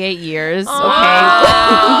 38 years. Okay.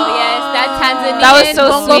 Oh, yes, that Tanzanian that was so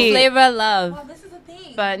bongo sweet. flavor love. Oh, this is a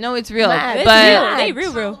thing. But no, it's real. It's But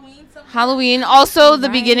real. Halloween, also the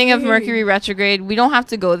beginning of Mercury retrograde. We don't have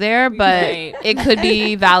to go there, but it could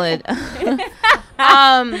be valid.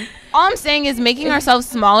 All I'm saying is making ourselves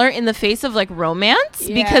smaller in the face of like romance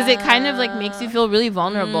because it kind of like makes you feel really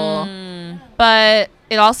vulnerable. But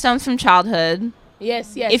it all stems from childhood.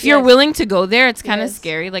 Yes. If you're willing to go there, it's kind of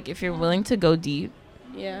scary. Like if you're willing to go deep.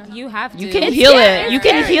 Yeah. You have to. You can heal it. You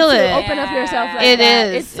can heal it. Open up yourself like it that.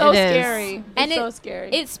 Is. It's so scary. And it's so scary.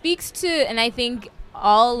 It speaks to, and I think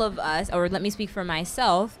all of us, or let me speak for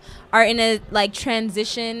myself, are in a like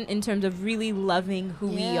transition in terms of really loving who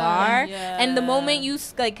we are. And the moment you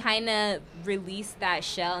like kind of release that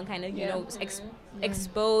shell and kind of you know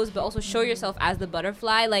expose but also show yourself as the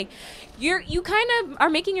butterfly, like you kind of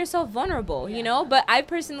are making yourself vulnerable, you know. But I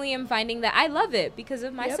personally am finding that I love it because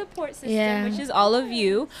of my support system, which is all of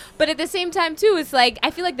you. But at the same time too, it's like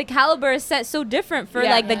I feel like the caliber is set so different for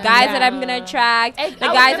like the guys that I'm gonna attract, the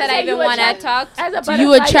guys that I even want to talk to.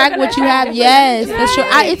 You attract what you have. Yes, that's true.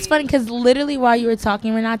 It's funny because literally while you were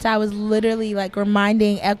talking, Renata, I was literally like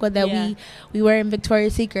reminding Equa that we were in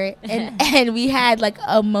Victoria's Secret and we had like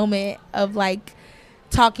a moment of like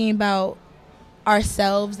talking about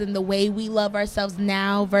ourselves and the way we love ourselves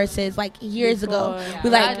now versus like years ago. We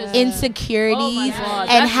like insecurities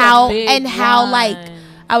and how like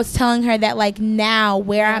I was telling her that like now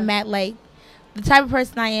where I'm at, like the type of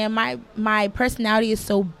person I am, my personality is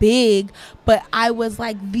so big, but I was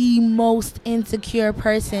like the most insecure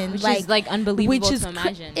person, which is like unbelievable to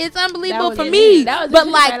imagine. It's unbelievable for me, but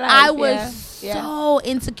like I was so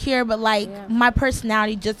insecure, but like my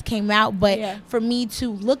personality just came out. But for me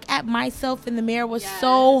to look at myself in the mirror was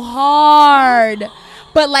so hard.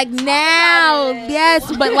 But like now,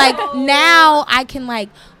 but like now I can like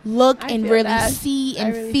look and really see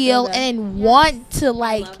and really feel and want to,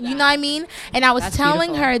 like, you know what I mean? And I was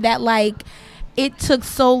telling her that, like, it took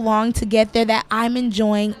so long to get there that I'm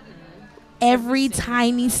enjoying every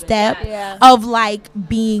tiny step of like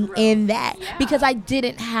being in that, because I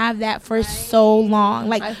didn't have that for so long.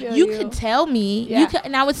 Like, you could tell me, you could,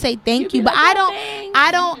 and I would say thank you, but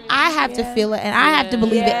I have to feel it and I have to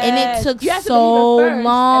believe it, and it took so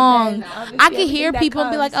long. I could hear people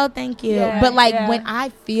be like, oh, thank you, but like when I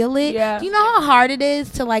feel it, do you know how hard it is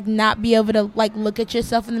to like not be able to like look at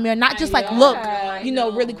yourself in the mirror, not just like look, you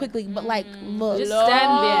know, really quickly, but like look, just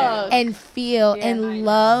stand there and feel and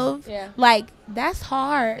love. Like, that's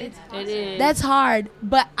hard. It is. That's hard.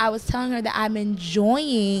 But I was telling her that I'm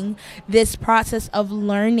enjoying this process of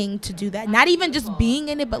learning to do that. Not even just being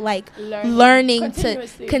in it, but like learning to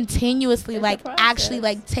continuously like actually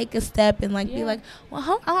like take a step and like be like, well,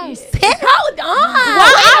 hold on. Hold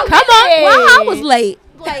on. Come on. Wow, I was late.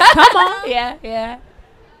 Like, come on. Yeah.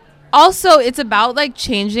 Also, it's about like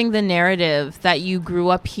changing the narrative that you grew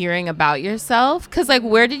up hearing about yourself. Because like,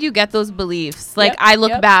 where did you get those beliefs? Like, I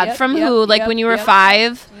look bad from who? Like when you were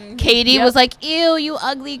 5, Katie was like, ew, you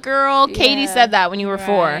ugly girl. Katie said that when you were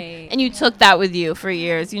 4. And you took that with you for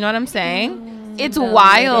years. You know what I'm saying? It's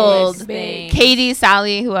wild. Katie,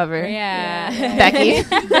 Sally, whoever. Becky.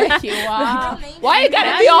 Wow. Why you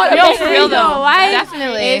gotta be all real for real though?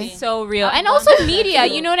 Definitely. It's so real. And also media,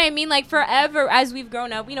 you know what I mean? Like forever as we've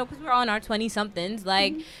grown up, you know, because we're all in our 20-somethings,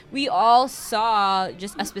 like we all saw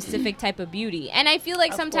just a specific type of beauty. And I feel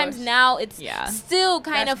like sometimes now it's still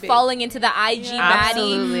kind of falling into the IG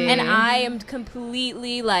baddie. And I am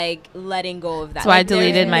completely like letting go of that. So I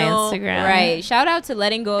deleted my Instagram. Right. Shout out to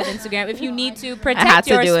letting go of Instagram. If you need to protect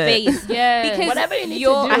your space. Because whatever you need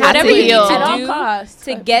to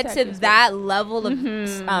do to get to that level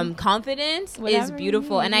of confidence is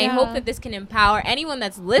beautiful. And I hope that this can empower anyone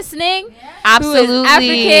that's listening, absolutely, who is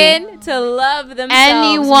African, to love themselves.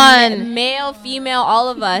 Anyone, male, female, all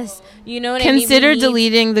of us. You know what Consider I mean?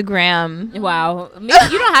 deleting the gram. Wow. You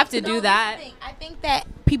don't have to do that. I think that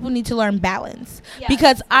people need to learn balance,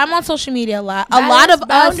 because I'm on social media a lot. A lot of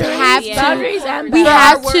us have to. We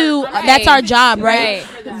have to. That's our job, right?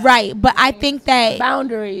 But I think that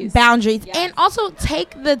boundaries, and also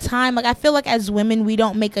take the time. Like, I feel like as women, we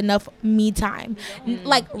don't make enough me time,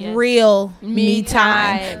 like real me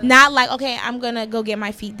time. Not like, okay, I'm gonna go get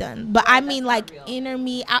my feet done, but I mean like inner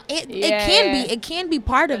me. It can be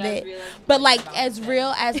part of it, but like as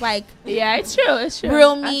real as like it's true.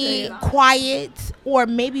 Real me, quiet, or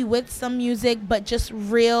maybe with some music, but just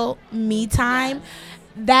real me time.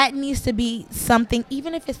 That needs to be something,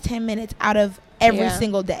 even if it's 10 minutes out of every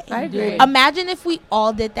single day. I agree. Imagine if we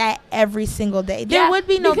all did that every single day. There would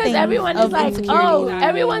be no thing. Everyone is like,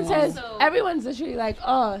 everyone's literally like,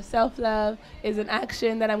 oh, self-love is an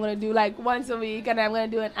action that I'm going to do like once a week, and I'm going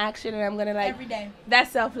to do an action, and I'm going to like every day.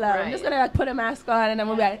 That's self-love. I'm just going to like put a mask on, and I'm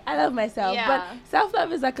going to be like, I love myself. But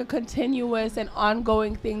self-love is like a continuous and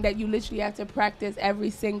ongoing thing that you literally have to practice every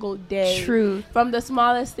single day. True. From the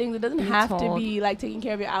smallest things. It doesn't have to be like taking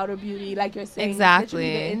care of your outer beauty, like you're saying. Exactly. It's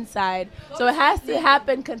literally the inside. So it has to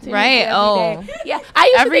happen continuously every day. Yeah, I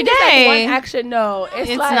used every to think day. It's like one action. No, it's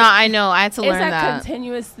like, not. I know. I had to learn like that.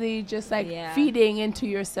 Continuously, just like feeding into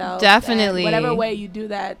yourself. Definitely. And whatever way you do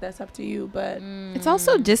that, that's up to you. But it's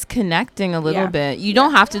also disconnecting a little bit. You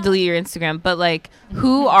don't have to delete your Instagram, but like,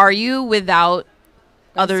 who are you without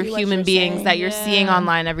other human beings that you're seeing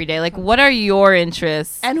online every day? Like, what are your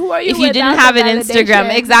interests? And who are you if you didn't have an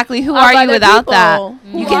Instagram? Exactly. Who are you without that?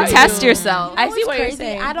 You can test yourself. I see what you're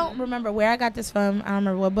saying. I don't remember where I got this from. I don't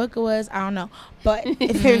remember what book it was. I don't know. But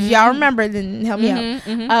if y'all remember, then help me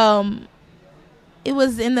out. It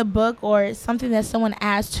was in the book or something that someone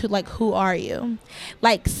asked to, like, who are you?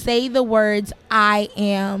 Like, say the words, I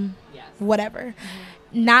am, whatever.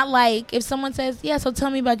 Not like if someone says, so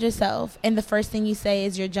tell me about yourself, and the first thing you say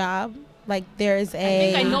is your job. Like, there's a.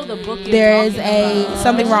 I think I know the book. There's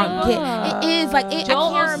something wrong. It is like I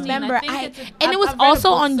can't remember. And it was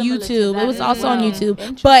also on YouTube. It was also on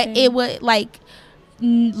YouTube, but it would like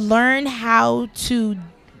learn how to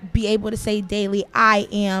be able to say daily, I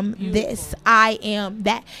am this, I am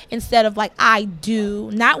that, instead of like I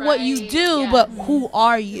do, not what you do, but who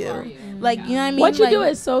are you? Like, you know what I mean? What you do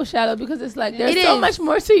is so shallow, because it's like there's so much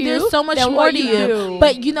more to you. There's so much more to you.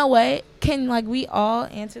 But you know what? Can like we all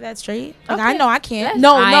answer that straight? Like, I know I can't.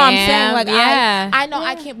 I'm saying like I know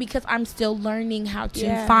I can't, because I'm still learning how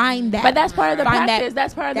to find that. But that's part of the practice.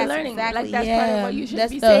 That's part of the learning. Exactly. Like, that's part of what you should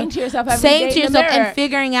be saying to yourself every day. Saying to yourself and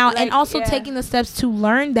figuring out, and also taking the steps to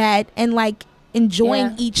learn that, and like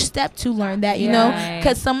enjoying each step to learn that, you know,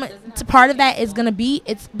 because part of that is gonna be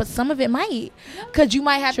but some of it might, because you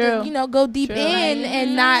might have to go deep in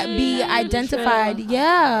and not be identified.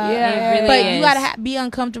 Really but is. you gotta be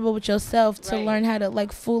uncomfortable with yourself to learn how to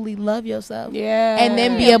like fully love yourself. And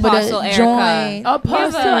then be able to join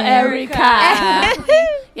Apostle Erica.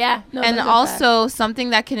 And also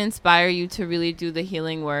something that can inspire you to really do the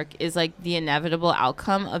healing work is like the inevitable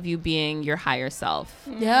outcome of you being your higher self.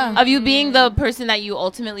 Of you being the person that you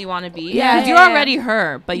ultimately want to be. Because you're already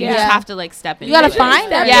her, but you just have to like step into it. You gotta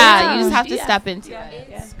find that. Yeah, you just have to step into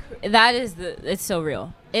it. That is it's so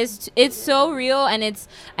real. It's so real, and it's,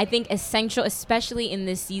 I think, essential, especially in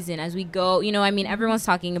this season as we go. Everyone's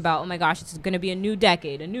talking about, oh my gosh, it's gonna be a new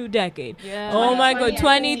decade. Yeah. Oh my god,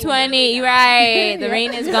 2020. You're right. The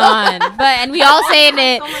rain is gone. And we all saying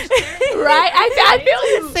it. Right? I feel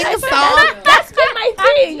you. Sing a song. That's been my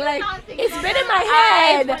thing. Like, it's been in my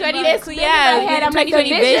head. I'm like, the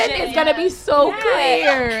vision is gonna be so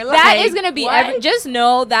clear. That is gonna be just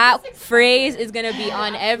know that phrase is gonna be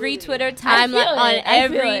on every Twitter timeline, on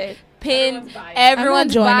every pin.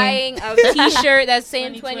 Everyone's buying a t-shirt that's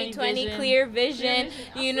saying 2020 clear vision,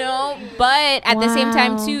 but at the same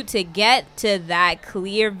time too, to get to that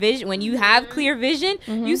clear vision, when you have clear vision,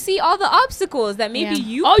 you see all the obstacles that maybe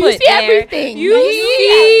you put you see there. everything. You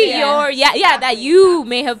see that you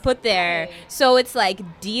may have put there. So it's like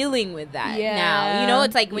dealing with that now.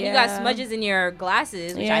 It's like when you got smudges in your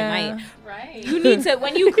glasses, which I might. Right. You need to,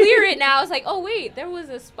 when you clear it now, it's like, oh wait, there was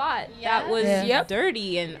a spot that was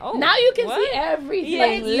dirty, and now you can see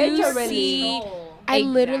everything. Literally. I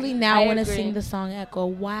literally now want to sing the song Echo.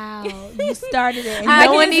 Wow, you started it and I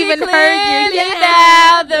no one even heard you.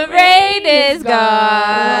 Now the rain is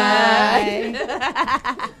gone.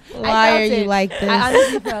 Why are you like this? I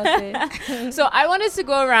honestly felt it. So I want us to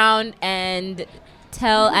go around and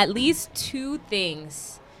tell at least 2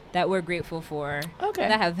 things that we're grateful for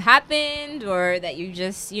that have happened, or that you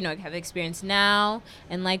just have experienced now,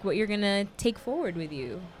 and like what you're gonna take forward with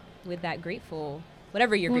you with that grateful,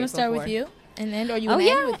 whatever you're grateful for. Want to start with you and then, or you want to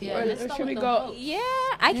end with you? Or should we go?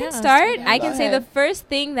 I can start. I can say the first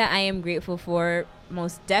thing that I am grateful for,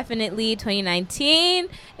 most definitely 2019,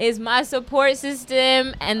 is my support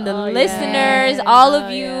system and the listeners, all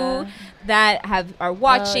of you that are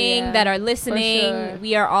watching, that are listening.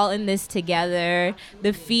 We are all in this together.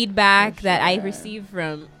 The feedback that I receive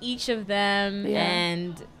from each of them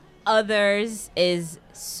and others is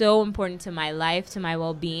so important to my life, to my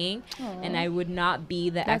well-being, and I would not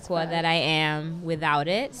be the Ekwa that I am without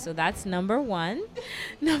it. So that's number 1.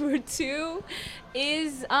 Number 2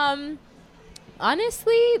 is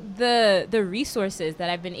honestly the resources that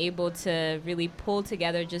I've been able to really pull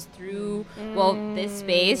together just through this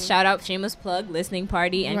space. Shout out, shameless plug, Listening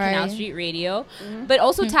Party and Canal Street Radio, but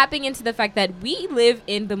also tapping into the fact that we live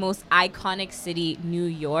in the most iconic city, New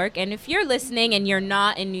York, and if you're listening and you're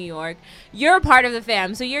not in New York, you're a part of the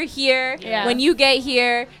fam. So you're here. When you get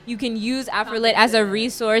here, you can use AfroLit as a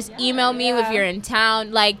resource. Email me if you're in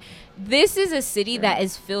town. Like, this is a city that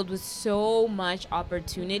is filled with so much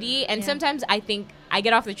opportunity, and sometimes I think I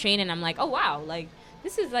get off the train and I'm like, oh wow, like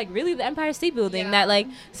this is like really the Empire State Building that like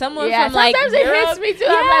someone from like sometimes Europe, it hits me too.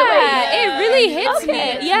 I'm like, wait, it really hits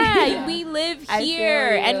me. We live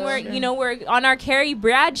here, and we're we're on our Carrie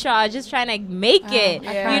Bradshaw just trying to make it.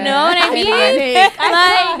 You know what I mean?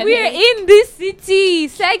 Like, we're in this city,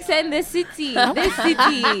 Sex and the City, this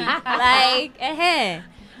city, like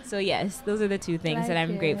So yes, those are the 2 things that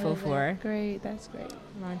I'm grateful for. Great, that's great.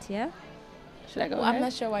 Montia? Should I go? I'm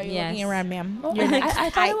not sure why you're looking around, ma'am. I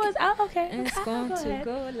thought it was. Okay. It's going to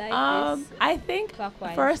go like this. I think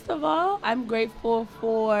Clockwise. first of all, I'm grateful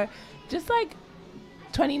for just like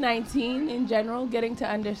 2019 in general, getting to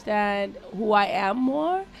understand who I am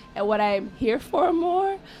more and what I'm here for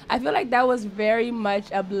more. I feel like that was very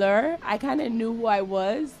much a blur. I kind of knew who I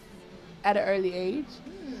was at an early age.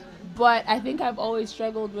 But I think I've always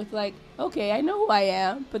struggled with like, okay, I know who I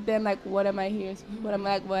am, but then like, what am I here? What am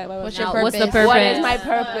I like? What's your purpose? What's the purpose? What is my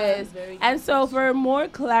purpose? And so for more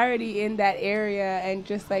clarity in that area and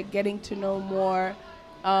just like getting to know more,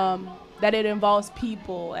 that it involves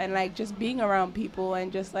people and like just being around people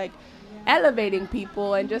and just like elevating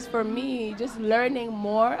people, and just for me, just learning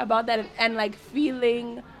more about that and like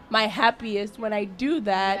feeling my happiest when I do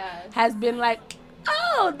that has been like,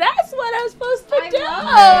 oh, that's what I'm supposed to do.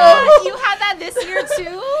 You had that this year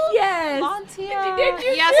too? Yes. Montia. Did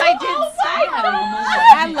you yes, too? I did. Oh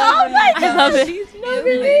my God. I love it. No,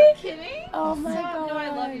 really? Are you kidding? Oh my God. No,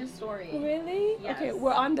 I love your story. Really? Yes. Okay,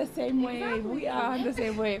 we're on the same wave. We are on the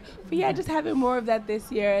same wave. But yeah, just having more of that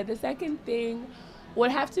this year. The second thing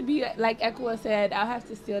would have to be, like Ekwa said, I'll have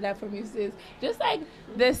to steal that from you, sis. Just like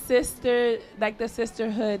the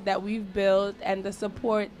sisterhood that we've built and the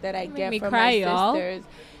support that I get from my sisters.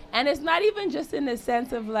 And it's not even just in the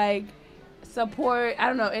sense of like support, I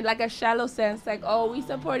don't know, in like a shallow sense, like, oh, we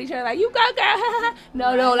support each other, like, you go, girl.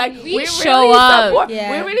 No, like, we show really up. Support.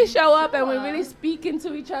 Yeah. We really show up and we really speak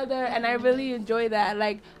into each other, and I really enjoy that.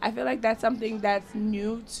 Like, I feel like that's something that's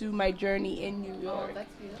new to my journey in New York.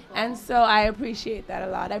 That's beautiful. And so I appreciate that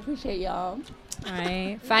a lot. I appreciate y'all. All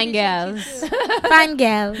right. Fine girls. Fine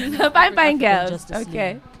girls. Fine girls.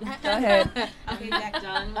 Okay. Go ahead. Okay, Jack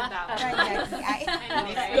John. I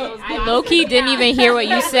Low-key didn't even hear what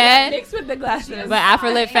you said. Mixed with the glasses. But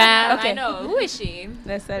Afrolit fam. Okay. I know. Who is she?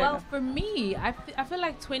 Well, for me, I feel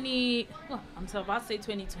like I'm so about to say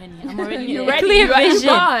 2020. I'm already You're there. ready. Clear You're vision.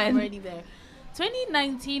 I'm already there.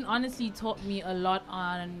 2019 honestly taught me a lot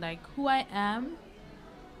on like who I am,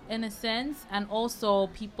 in a sense, and also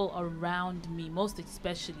people around me, most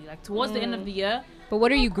especially like towards the end of the year. But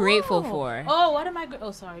what are you grateful for? Oh, what am I?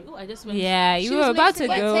 Sorry. Oh, I just went. Yeah, you were about to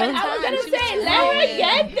go. I was gonna say, let her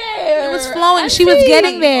get there. It was flowing. She was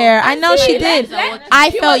getting there. I know she did.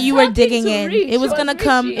 I felt you were digging in. It was gonna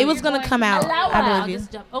come. It was gonna come out. I believe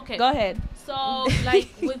you. Okay. Go ahead. So, like,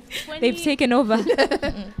 with 20... They've taken over.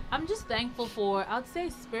 I'm just thankful for, I'd say,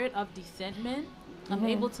 spirit of discernment. I'm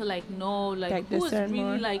able to, like, know, like who is really,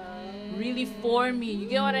 more. Like, really for me. You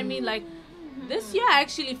get what I mean? Like, this year I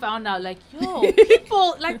actually found out, like, yo,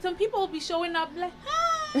 people, like, some people will be showing up, like,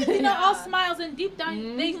 you know, all smiles, and deep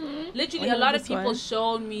down, they literally, a lot of people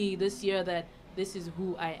showed me this year that this is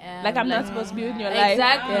who I am. Like, I'm not supposed to be in your life.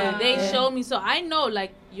 Exactly. Yeah. They showed me. So I know,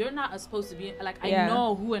 like, you're not supposed to be, like, I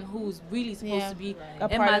know who and who's really supposed to be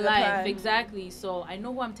in my life. Plan. Exactly. So I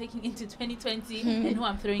know who I'm taking into 2020 and who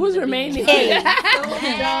I'm throwing who's in the remaining? bin. Throwing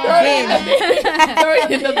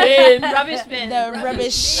in the bin. Rubbish bin. The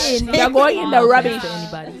rubbish. You're going in the rubbish.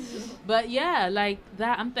 Anybody. But yeah, like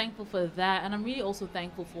that, I'm thankful for that. And I'm really also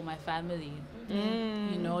thankful for my family.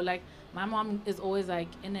 You know, like, my mom is always like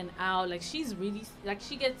in and out. Like, she's really, like,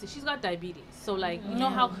 she's got diabetes. So, like, you know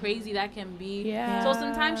how crazy that can be. Yeah. So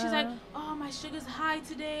sometimes she's like, oh, my sugar's high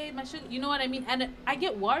today. My sugar, you know what I mean? And I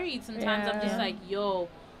get worried sometimes. I'm just like, yo,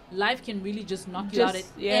 life can really just knock you out at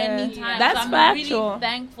any time. That's so I'm factual. really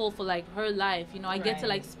thankful for, like, her life. You know, I get to,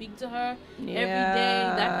 like, speak to her every day,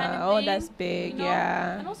 that kind of thing. Oh, that's big, you know?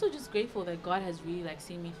 And also just grateful that God has really, like,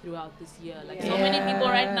 seen me throughout this year. Like, so many people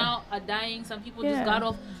right now are dying. Some people just got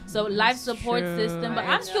off life support system. But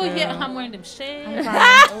I'm still here. I'm wearing them shades. You know?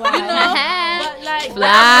 But, like,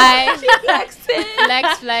 fly. She's flexing.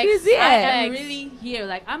 Flex. I am really here.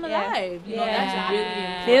 Like, I'm alive. You know,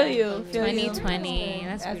 that's really Feel you. 2020.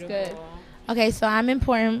 That's good. Okay, so I'm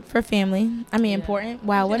important for family. I mean, important.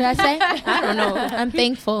 Wow, what did I say? I don't know. I'm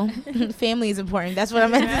thankful. Family is important. That's what I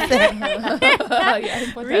meant to say.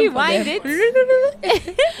 Rewind it.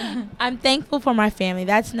 I'm thankful for my family.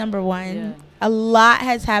 That's number one. Yeah. A lot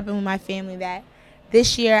has happened with my family that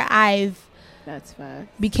this year I've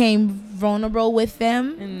became vulnerable with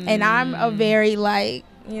them. And I'm a very, like,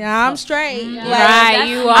 you know, I'm straight. Like, right,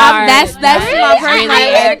 you are. That's my personality.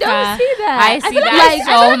 I don't see that. I see that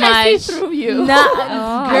so much. I see through you. Girl,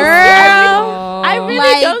 I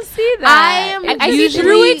really don't see that. I see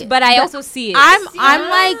through it, but I also see it. I'm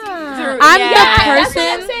like the person. That's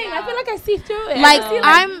what I'm saying. I feel like I see through it. Like,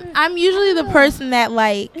 I'm usually the person that,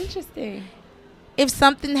 like, interesting. If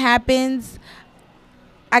something happens,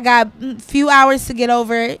 I got a few hours to get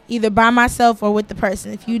over it, either by myself or with the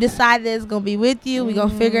person. If you decide that it's going to be with you, we're going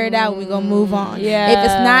to figure it out. We're going to move on. Yeah. If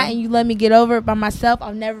it's not and you let me get over it by myself,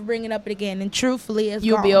 I'll never bring it up again. And truthfully,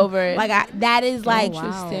 you'll be over it. Like, that is like,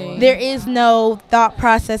 there is no thought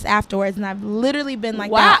process afterwards. And I've literally been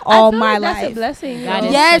like that all my life. That's a blessing.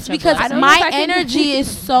 Yes, because my energy is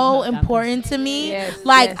so important to me.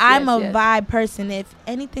 Like, I'm a vibe person. If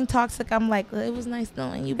anything toxic, I'm like, it was nice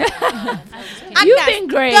knowing you. You've been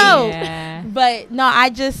great. Yeah. But no,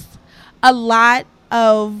 a lot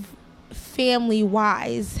of family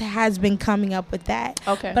wise has been coming up with that.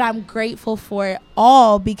 Okay. But I'm grateful for it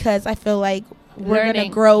all because I feel like we're going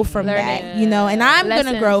to grow from that, you know, and I'm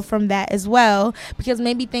going to grow from that as well because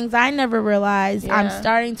maybe things I never realized, I'm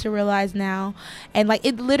starting to realize now. And, like,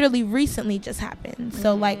 it literally recently just happened.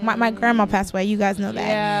 So, like, my grandma passed away. You guys know that.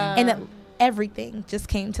 Yeah. And everything just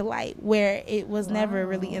came to light where it was never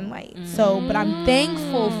really in light. So, but I'm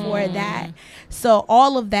thankful for that. So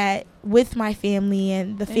all of that with my family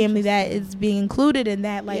and the family that is being included in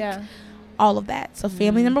that, like all of that. So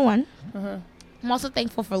family number one. I'm also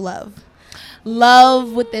thankful for love.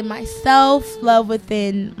 love within myself, love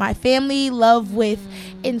within my family, love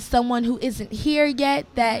in someone who isn't here yet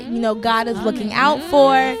that God is looking out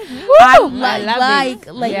for. I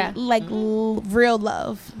like real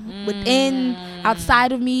love within,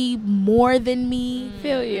 outside of me, more than me.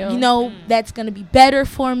 Feel you. That's gonna be better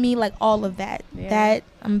for me. Like all of that. That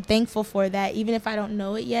I'm thankful for that. Even if I don't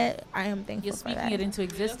know it yet, I am thankful You're for speaking that. it into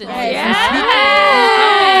existence. You hear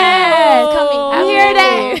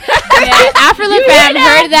that? Afrolit fam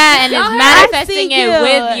heard that and is manifesting it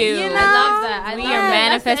with you. I love that. We are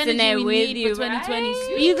manifesting it with you.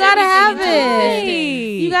 2020. You gotta have it.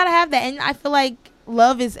 You gotta have that. And I feel like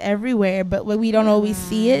love is everywhere, but we don't always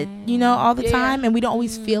see it, all the time, and we don't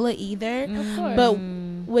always feel it either. Of course. But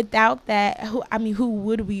without that, who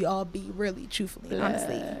would we all be, really, truthfully,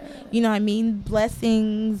 honestly? You know what I mean?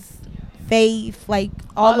 Blessings, faith, like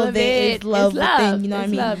all of it is love within. You know what I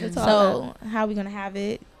mean? Love. So how are we gonna have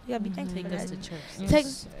it? You gotta be thankful for Take us that. to church.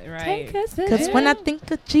 Take us to Because when I think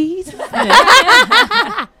of Jesus,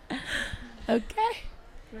 okay.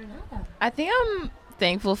 I think I'm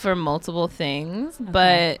thankful for multiple things,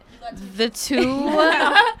 but the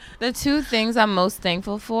two things I'm most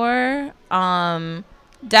thankful for,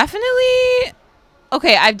 definitely,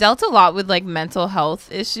 okay, I've dealt a lot with like mental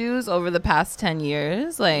health issues over the past 10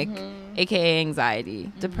 years, like aka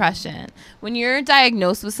anxiety, depression. When you're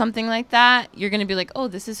diagnosed with something like that, you're gonna be like, oh,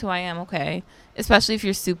 this is who I am, okay, especially if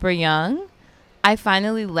you're super young. I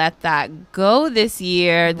finally let that go this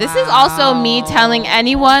year. Wow. This is also me telling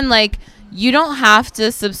anyone, like, you don't have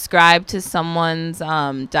to subscribe to someone's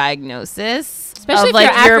diagnosis, especially of, like,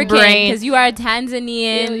 if you're your African, brain. because you are a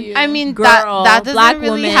Tanzanian. I mean, girl, that doesn't black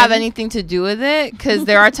really woman. have anything to do with it, because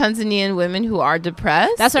there are Tanzanian women who are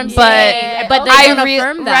depressed. That's what I'm but saying. But they don't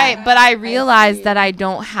affirm that. Right, but I realized that I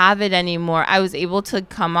don't have it anymore. I was able to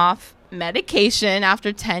come off medication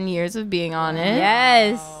after 10 years of being on it.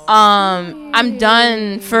 Yes. I'm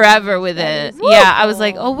done forever with it. Yeah, I was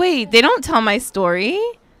like, oh wait, they don't tell my story.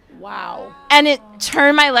 Wow. And it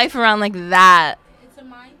turned my life around like that. it's a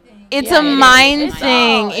mind thing. It's a mind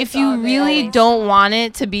thing. It's If you really don't want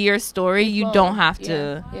it to be your story, you don't have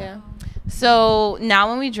to. Yeah. So now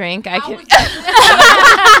when we drink, I can.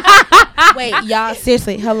 Wait, y'all,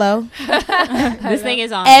 seriously, hello. This thing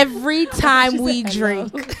is on. Every time we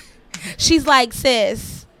drink, she's like,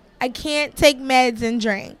 sis, I can't take meds and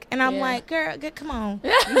drink. And I'm like, girl, come on.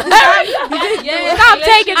 Stop taking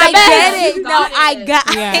the I meds. get it. No, I got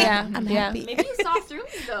it. Yeah. I'm Yeah. happy. Maybe you saw through me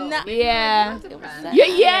though. No. Yeah.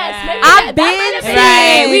 Yes. Maybe I've been Right.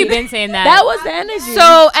 saying. We've been saying that. that was the energy.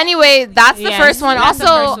 So anyway, that's the Yes, first one. that's the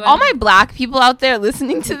Also, first one. all my black people out there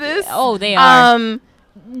listening to this, Oh, they are.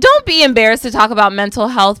 don't be embarrassed to talk about mental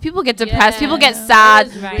health. People get depressed. People get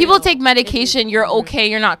sad. Right. People take medication. You're okay.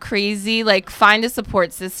 You're not crazy. Like, find a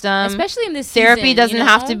support system. Especially in this Therapy season, doesn't you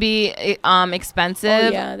have know? to be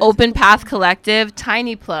expensive. yeah, that's Open Path Collective,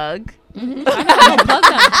 tiny plug. Plug them.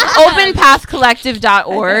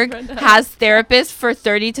 OpenPathCollective.org has therapists for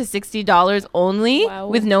 $30 to $60 only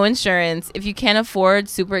with no insurance. If you can't afford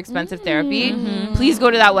super expensive therapy, please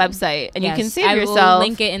go to that website and you can save I yourself. will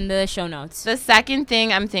link it in the show notes. The second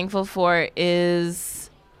thing I'm thankful for is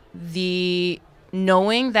the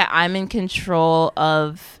knowing that I'm in control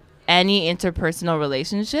of any interpersonal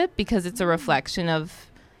relationship, because it's a reflection of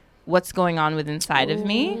what's going on with inside of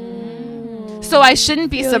me. So I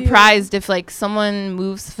shouldn't be surprised if like someone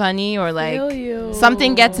moves funny or like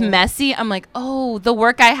something gets messy. I'm like, oh, the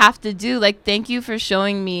work I have to do. Like, thank you for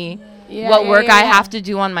showing me what work I have to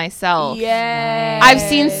do on myself. Yeah. I've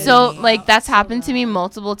seen that's happened to me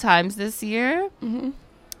multiple times this year.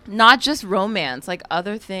 Not just romance, like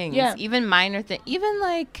other things, even minor things, even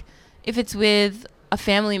like if it's with a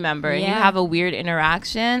family member and you have a weird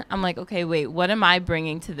interaction, I'm like, okay, wait, what am I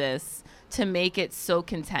bringing to this to make it so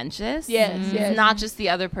contentious? It's not just the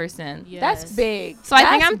other person. That's big. So I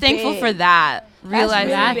think I'm thankful for that. Realize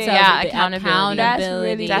really big. accountability. That's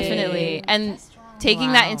really Definitely. big. And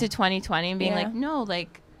taking that into 2020 and being like, no,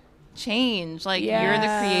 like, change. Like, you're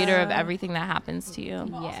the creator of everything that happens to you.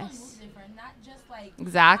 Yes.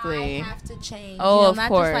 Exactly. I have to change. Oh, of not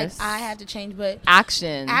course. just like I have to change, but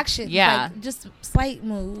Action. Yeah. Like just slight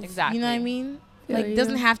moves. Exactly. You know what I mean? Like, you. it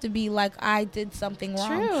doesn't have to be like I did something wrong.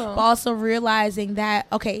 True. But also realizing that,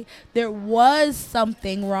 okay, there was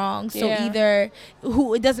something wrong. So either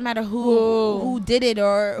it doesn't matter who did it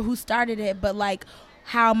or who started it, but like,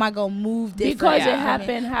 how am I gonna move different? Because it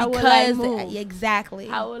happened, how will I move? Exactly.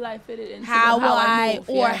 How will I fit it in? How will I move?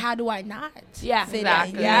 or how do I not fit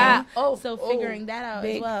Exactly. in? Yeah. So figuring that out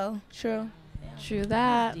as well. True. True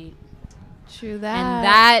that. True that. And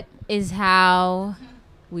that is how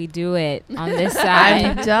we do it on this side.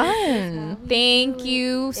 I'm done. Thank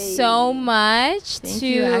you so much Thank to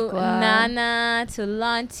you, Aqua. Nana, to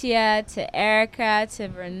Lantia, to Erica, to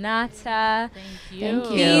Renata. Thank Thank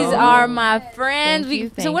you. These are my friends. Thank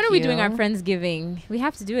you, So when thank are we doing you. our Friendsgiving? We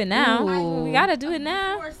have to do it now. Ooh. We gotta do it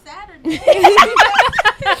now.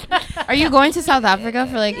 Are you going to South Africa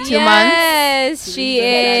for like 2 months? Yes, she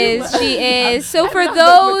is. She is. So for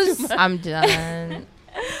those, I'm done.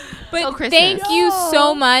 but Oh, Christmas. thank you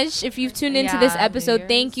so much. If you've tuned into this Yeah, New episode,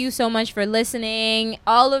 thank you so much for listening.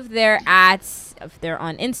 All of their ads, if they're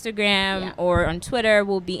on Instagram or on Twitter,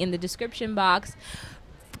 will be in the description box.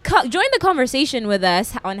 Join the conversation with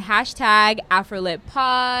us on hashtag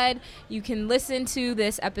AfroLitPod. You can listen to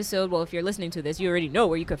this episode. Well, if you're listening to this, you already know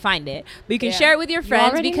where you could find it. But you can share it with your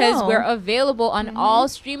friends already because know. we're available on all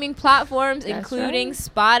streaming platforms, That's including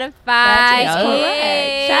Spotify. That's correct.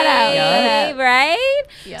 Hey, Shout out. Yup. right?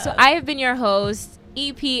 Yeah. So I have been your host,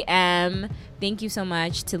 EPM. Thank you so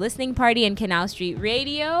much to Listening Party and Canal Street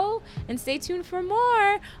Radio. And stay tuned for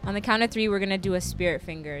more. On the count of 3, we're going to do a Spirit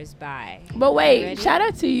Fingers. Bye. But wait, Ready? shout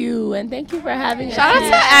out to you and thank you for having us. Shout out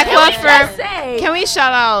here. to Aqua for. Say, Can we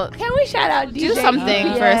shout out? can we shout out DJ? Do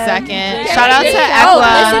something for a Yeah. second. Can Shout we out to just- Aqua.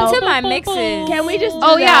 Oh, listen to my mixes. Can we just do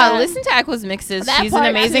Oh yeah, that? listen to Aqua's mixes. That She's an part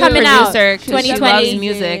amazing coming out. producer. 'Cause she 2020. loves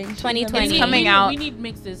music. 2020. It's coming out. We need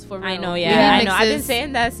mixes for real. I know, We yeah. need I know. I've been mixes.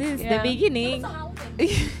 saying that since the Yeah. beginning.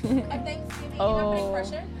 Oh.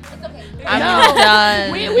 I'm No.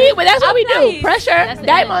 done. But that's what we do. nice. Pressure. That's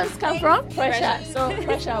Diamonds come from pressure. So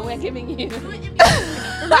pressure, we're giving you.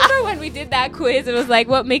 Remember when we did that quiz? It was like,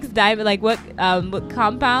 what makes diamond? Like, what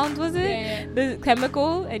compound was it? Yeah. The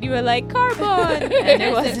chemical, and you were like carbon, and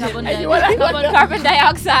it was And you were like, carbon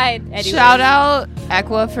dioxide. Anyway. Shout out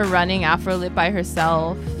Aqua for running AfroLit by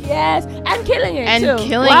herself yes, and killing it and too.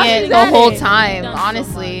 killing While it she's the at whole it. time. Done so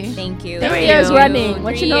Honestly, Thank you. 3 Thank years you. running.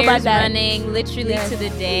 What 3 you know about years that? running, literally Yes. to the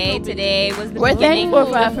day. Today was the We're beginning. thankful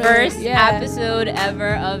for The Afrolit. first Yeah. episode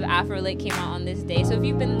ever of AfroLit came out on this day. So if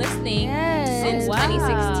you've been listening Yes. since Wow.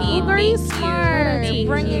 2016, Very thank smart. you,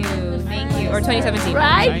 Bring thank it you, in. thank you, or 2017.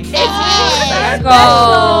 Right? Sorry. It's Let's go.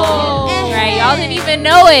 Right, y'all didn't even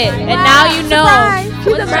know it, and now you know. Surprise.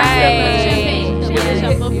 She's a Right.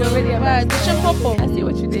 Right, the shampoo. I see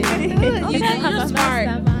what you did. You're smart.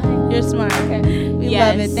 You're smart. Okay. We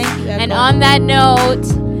Yes. love it. Thank you. And Echo. on that note,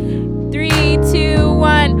 3, 2,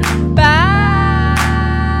 1.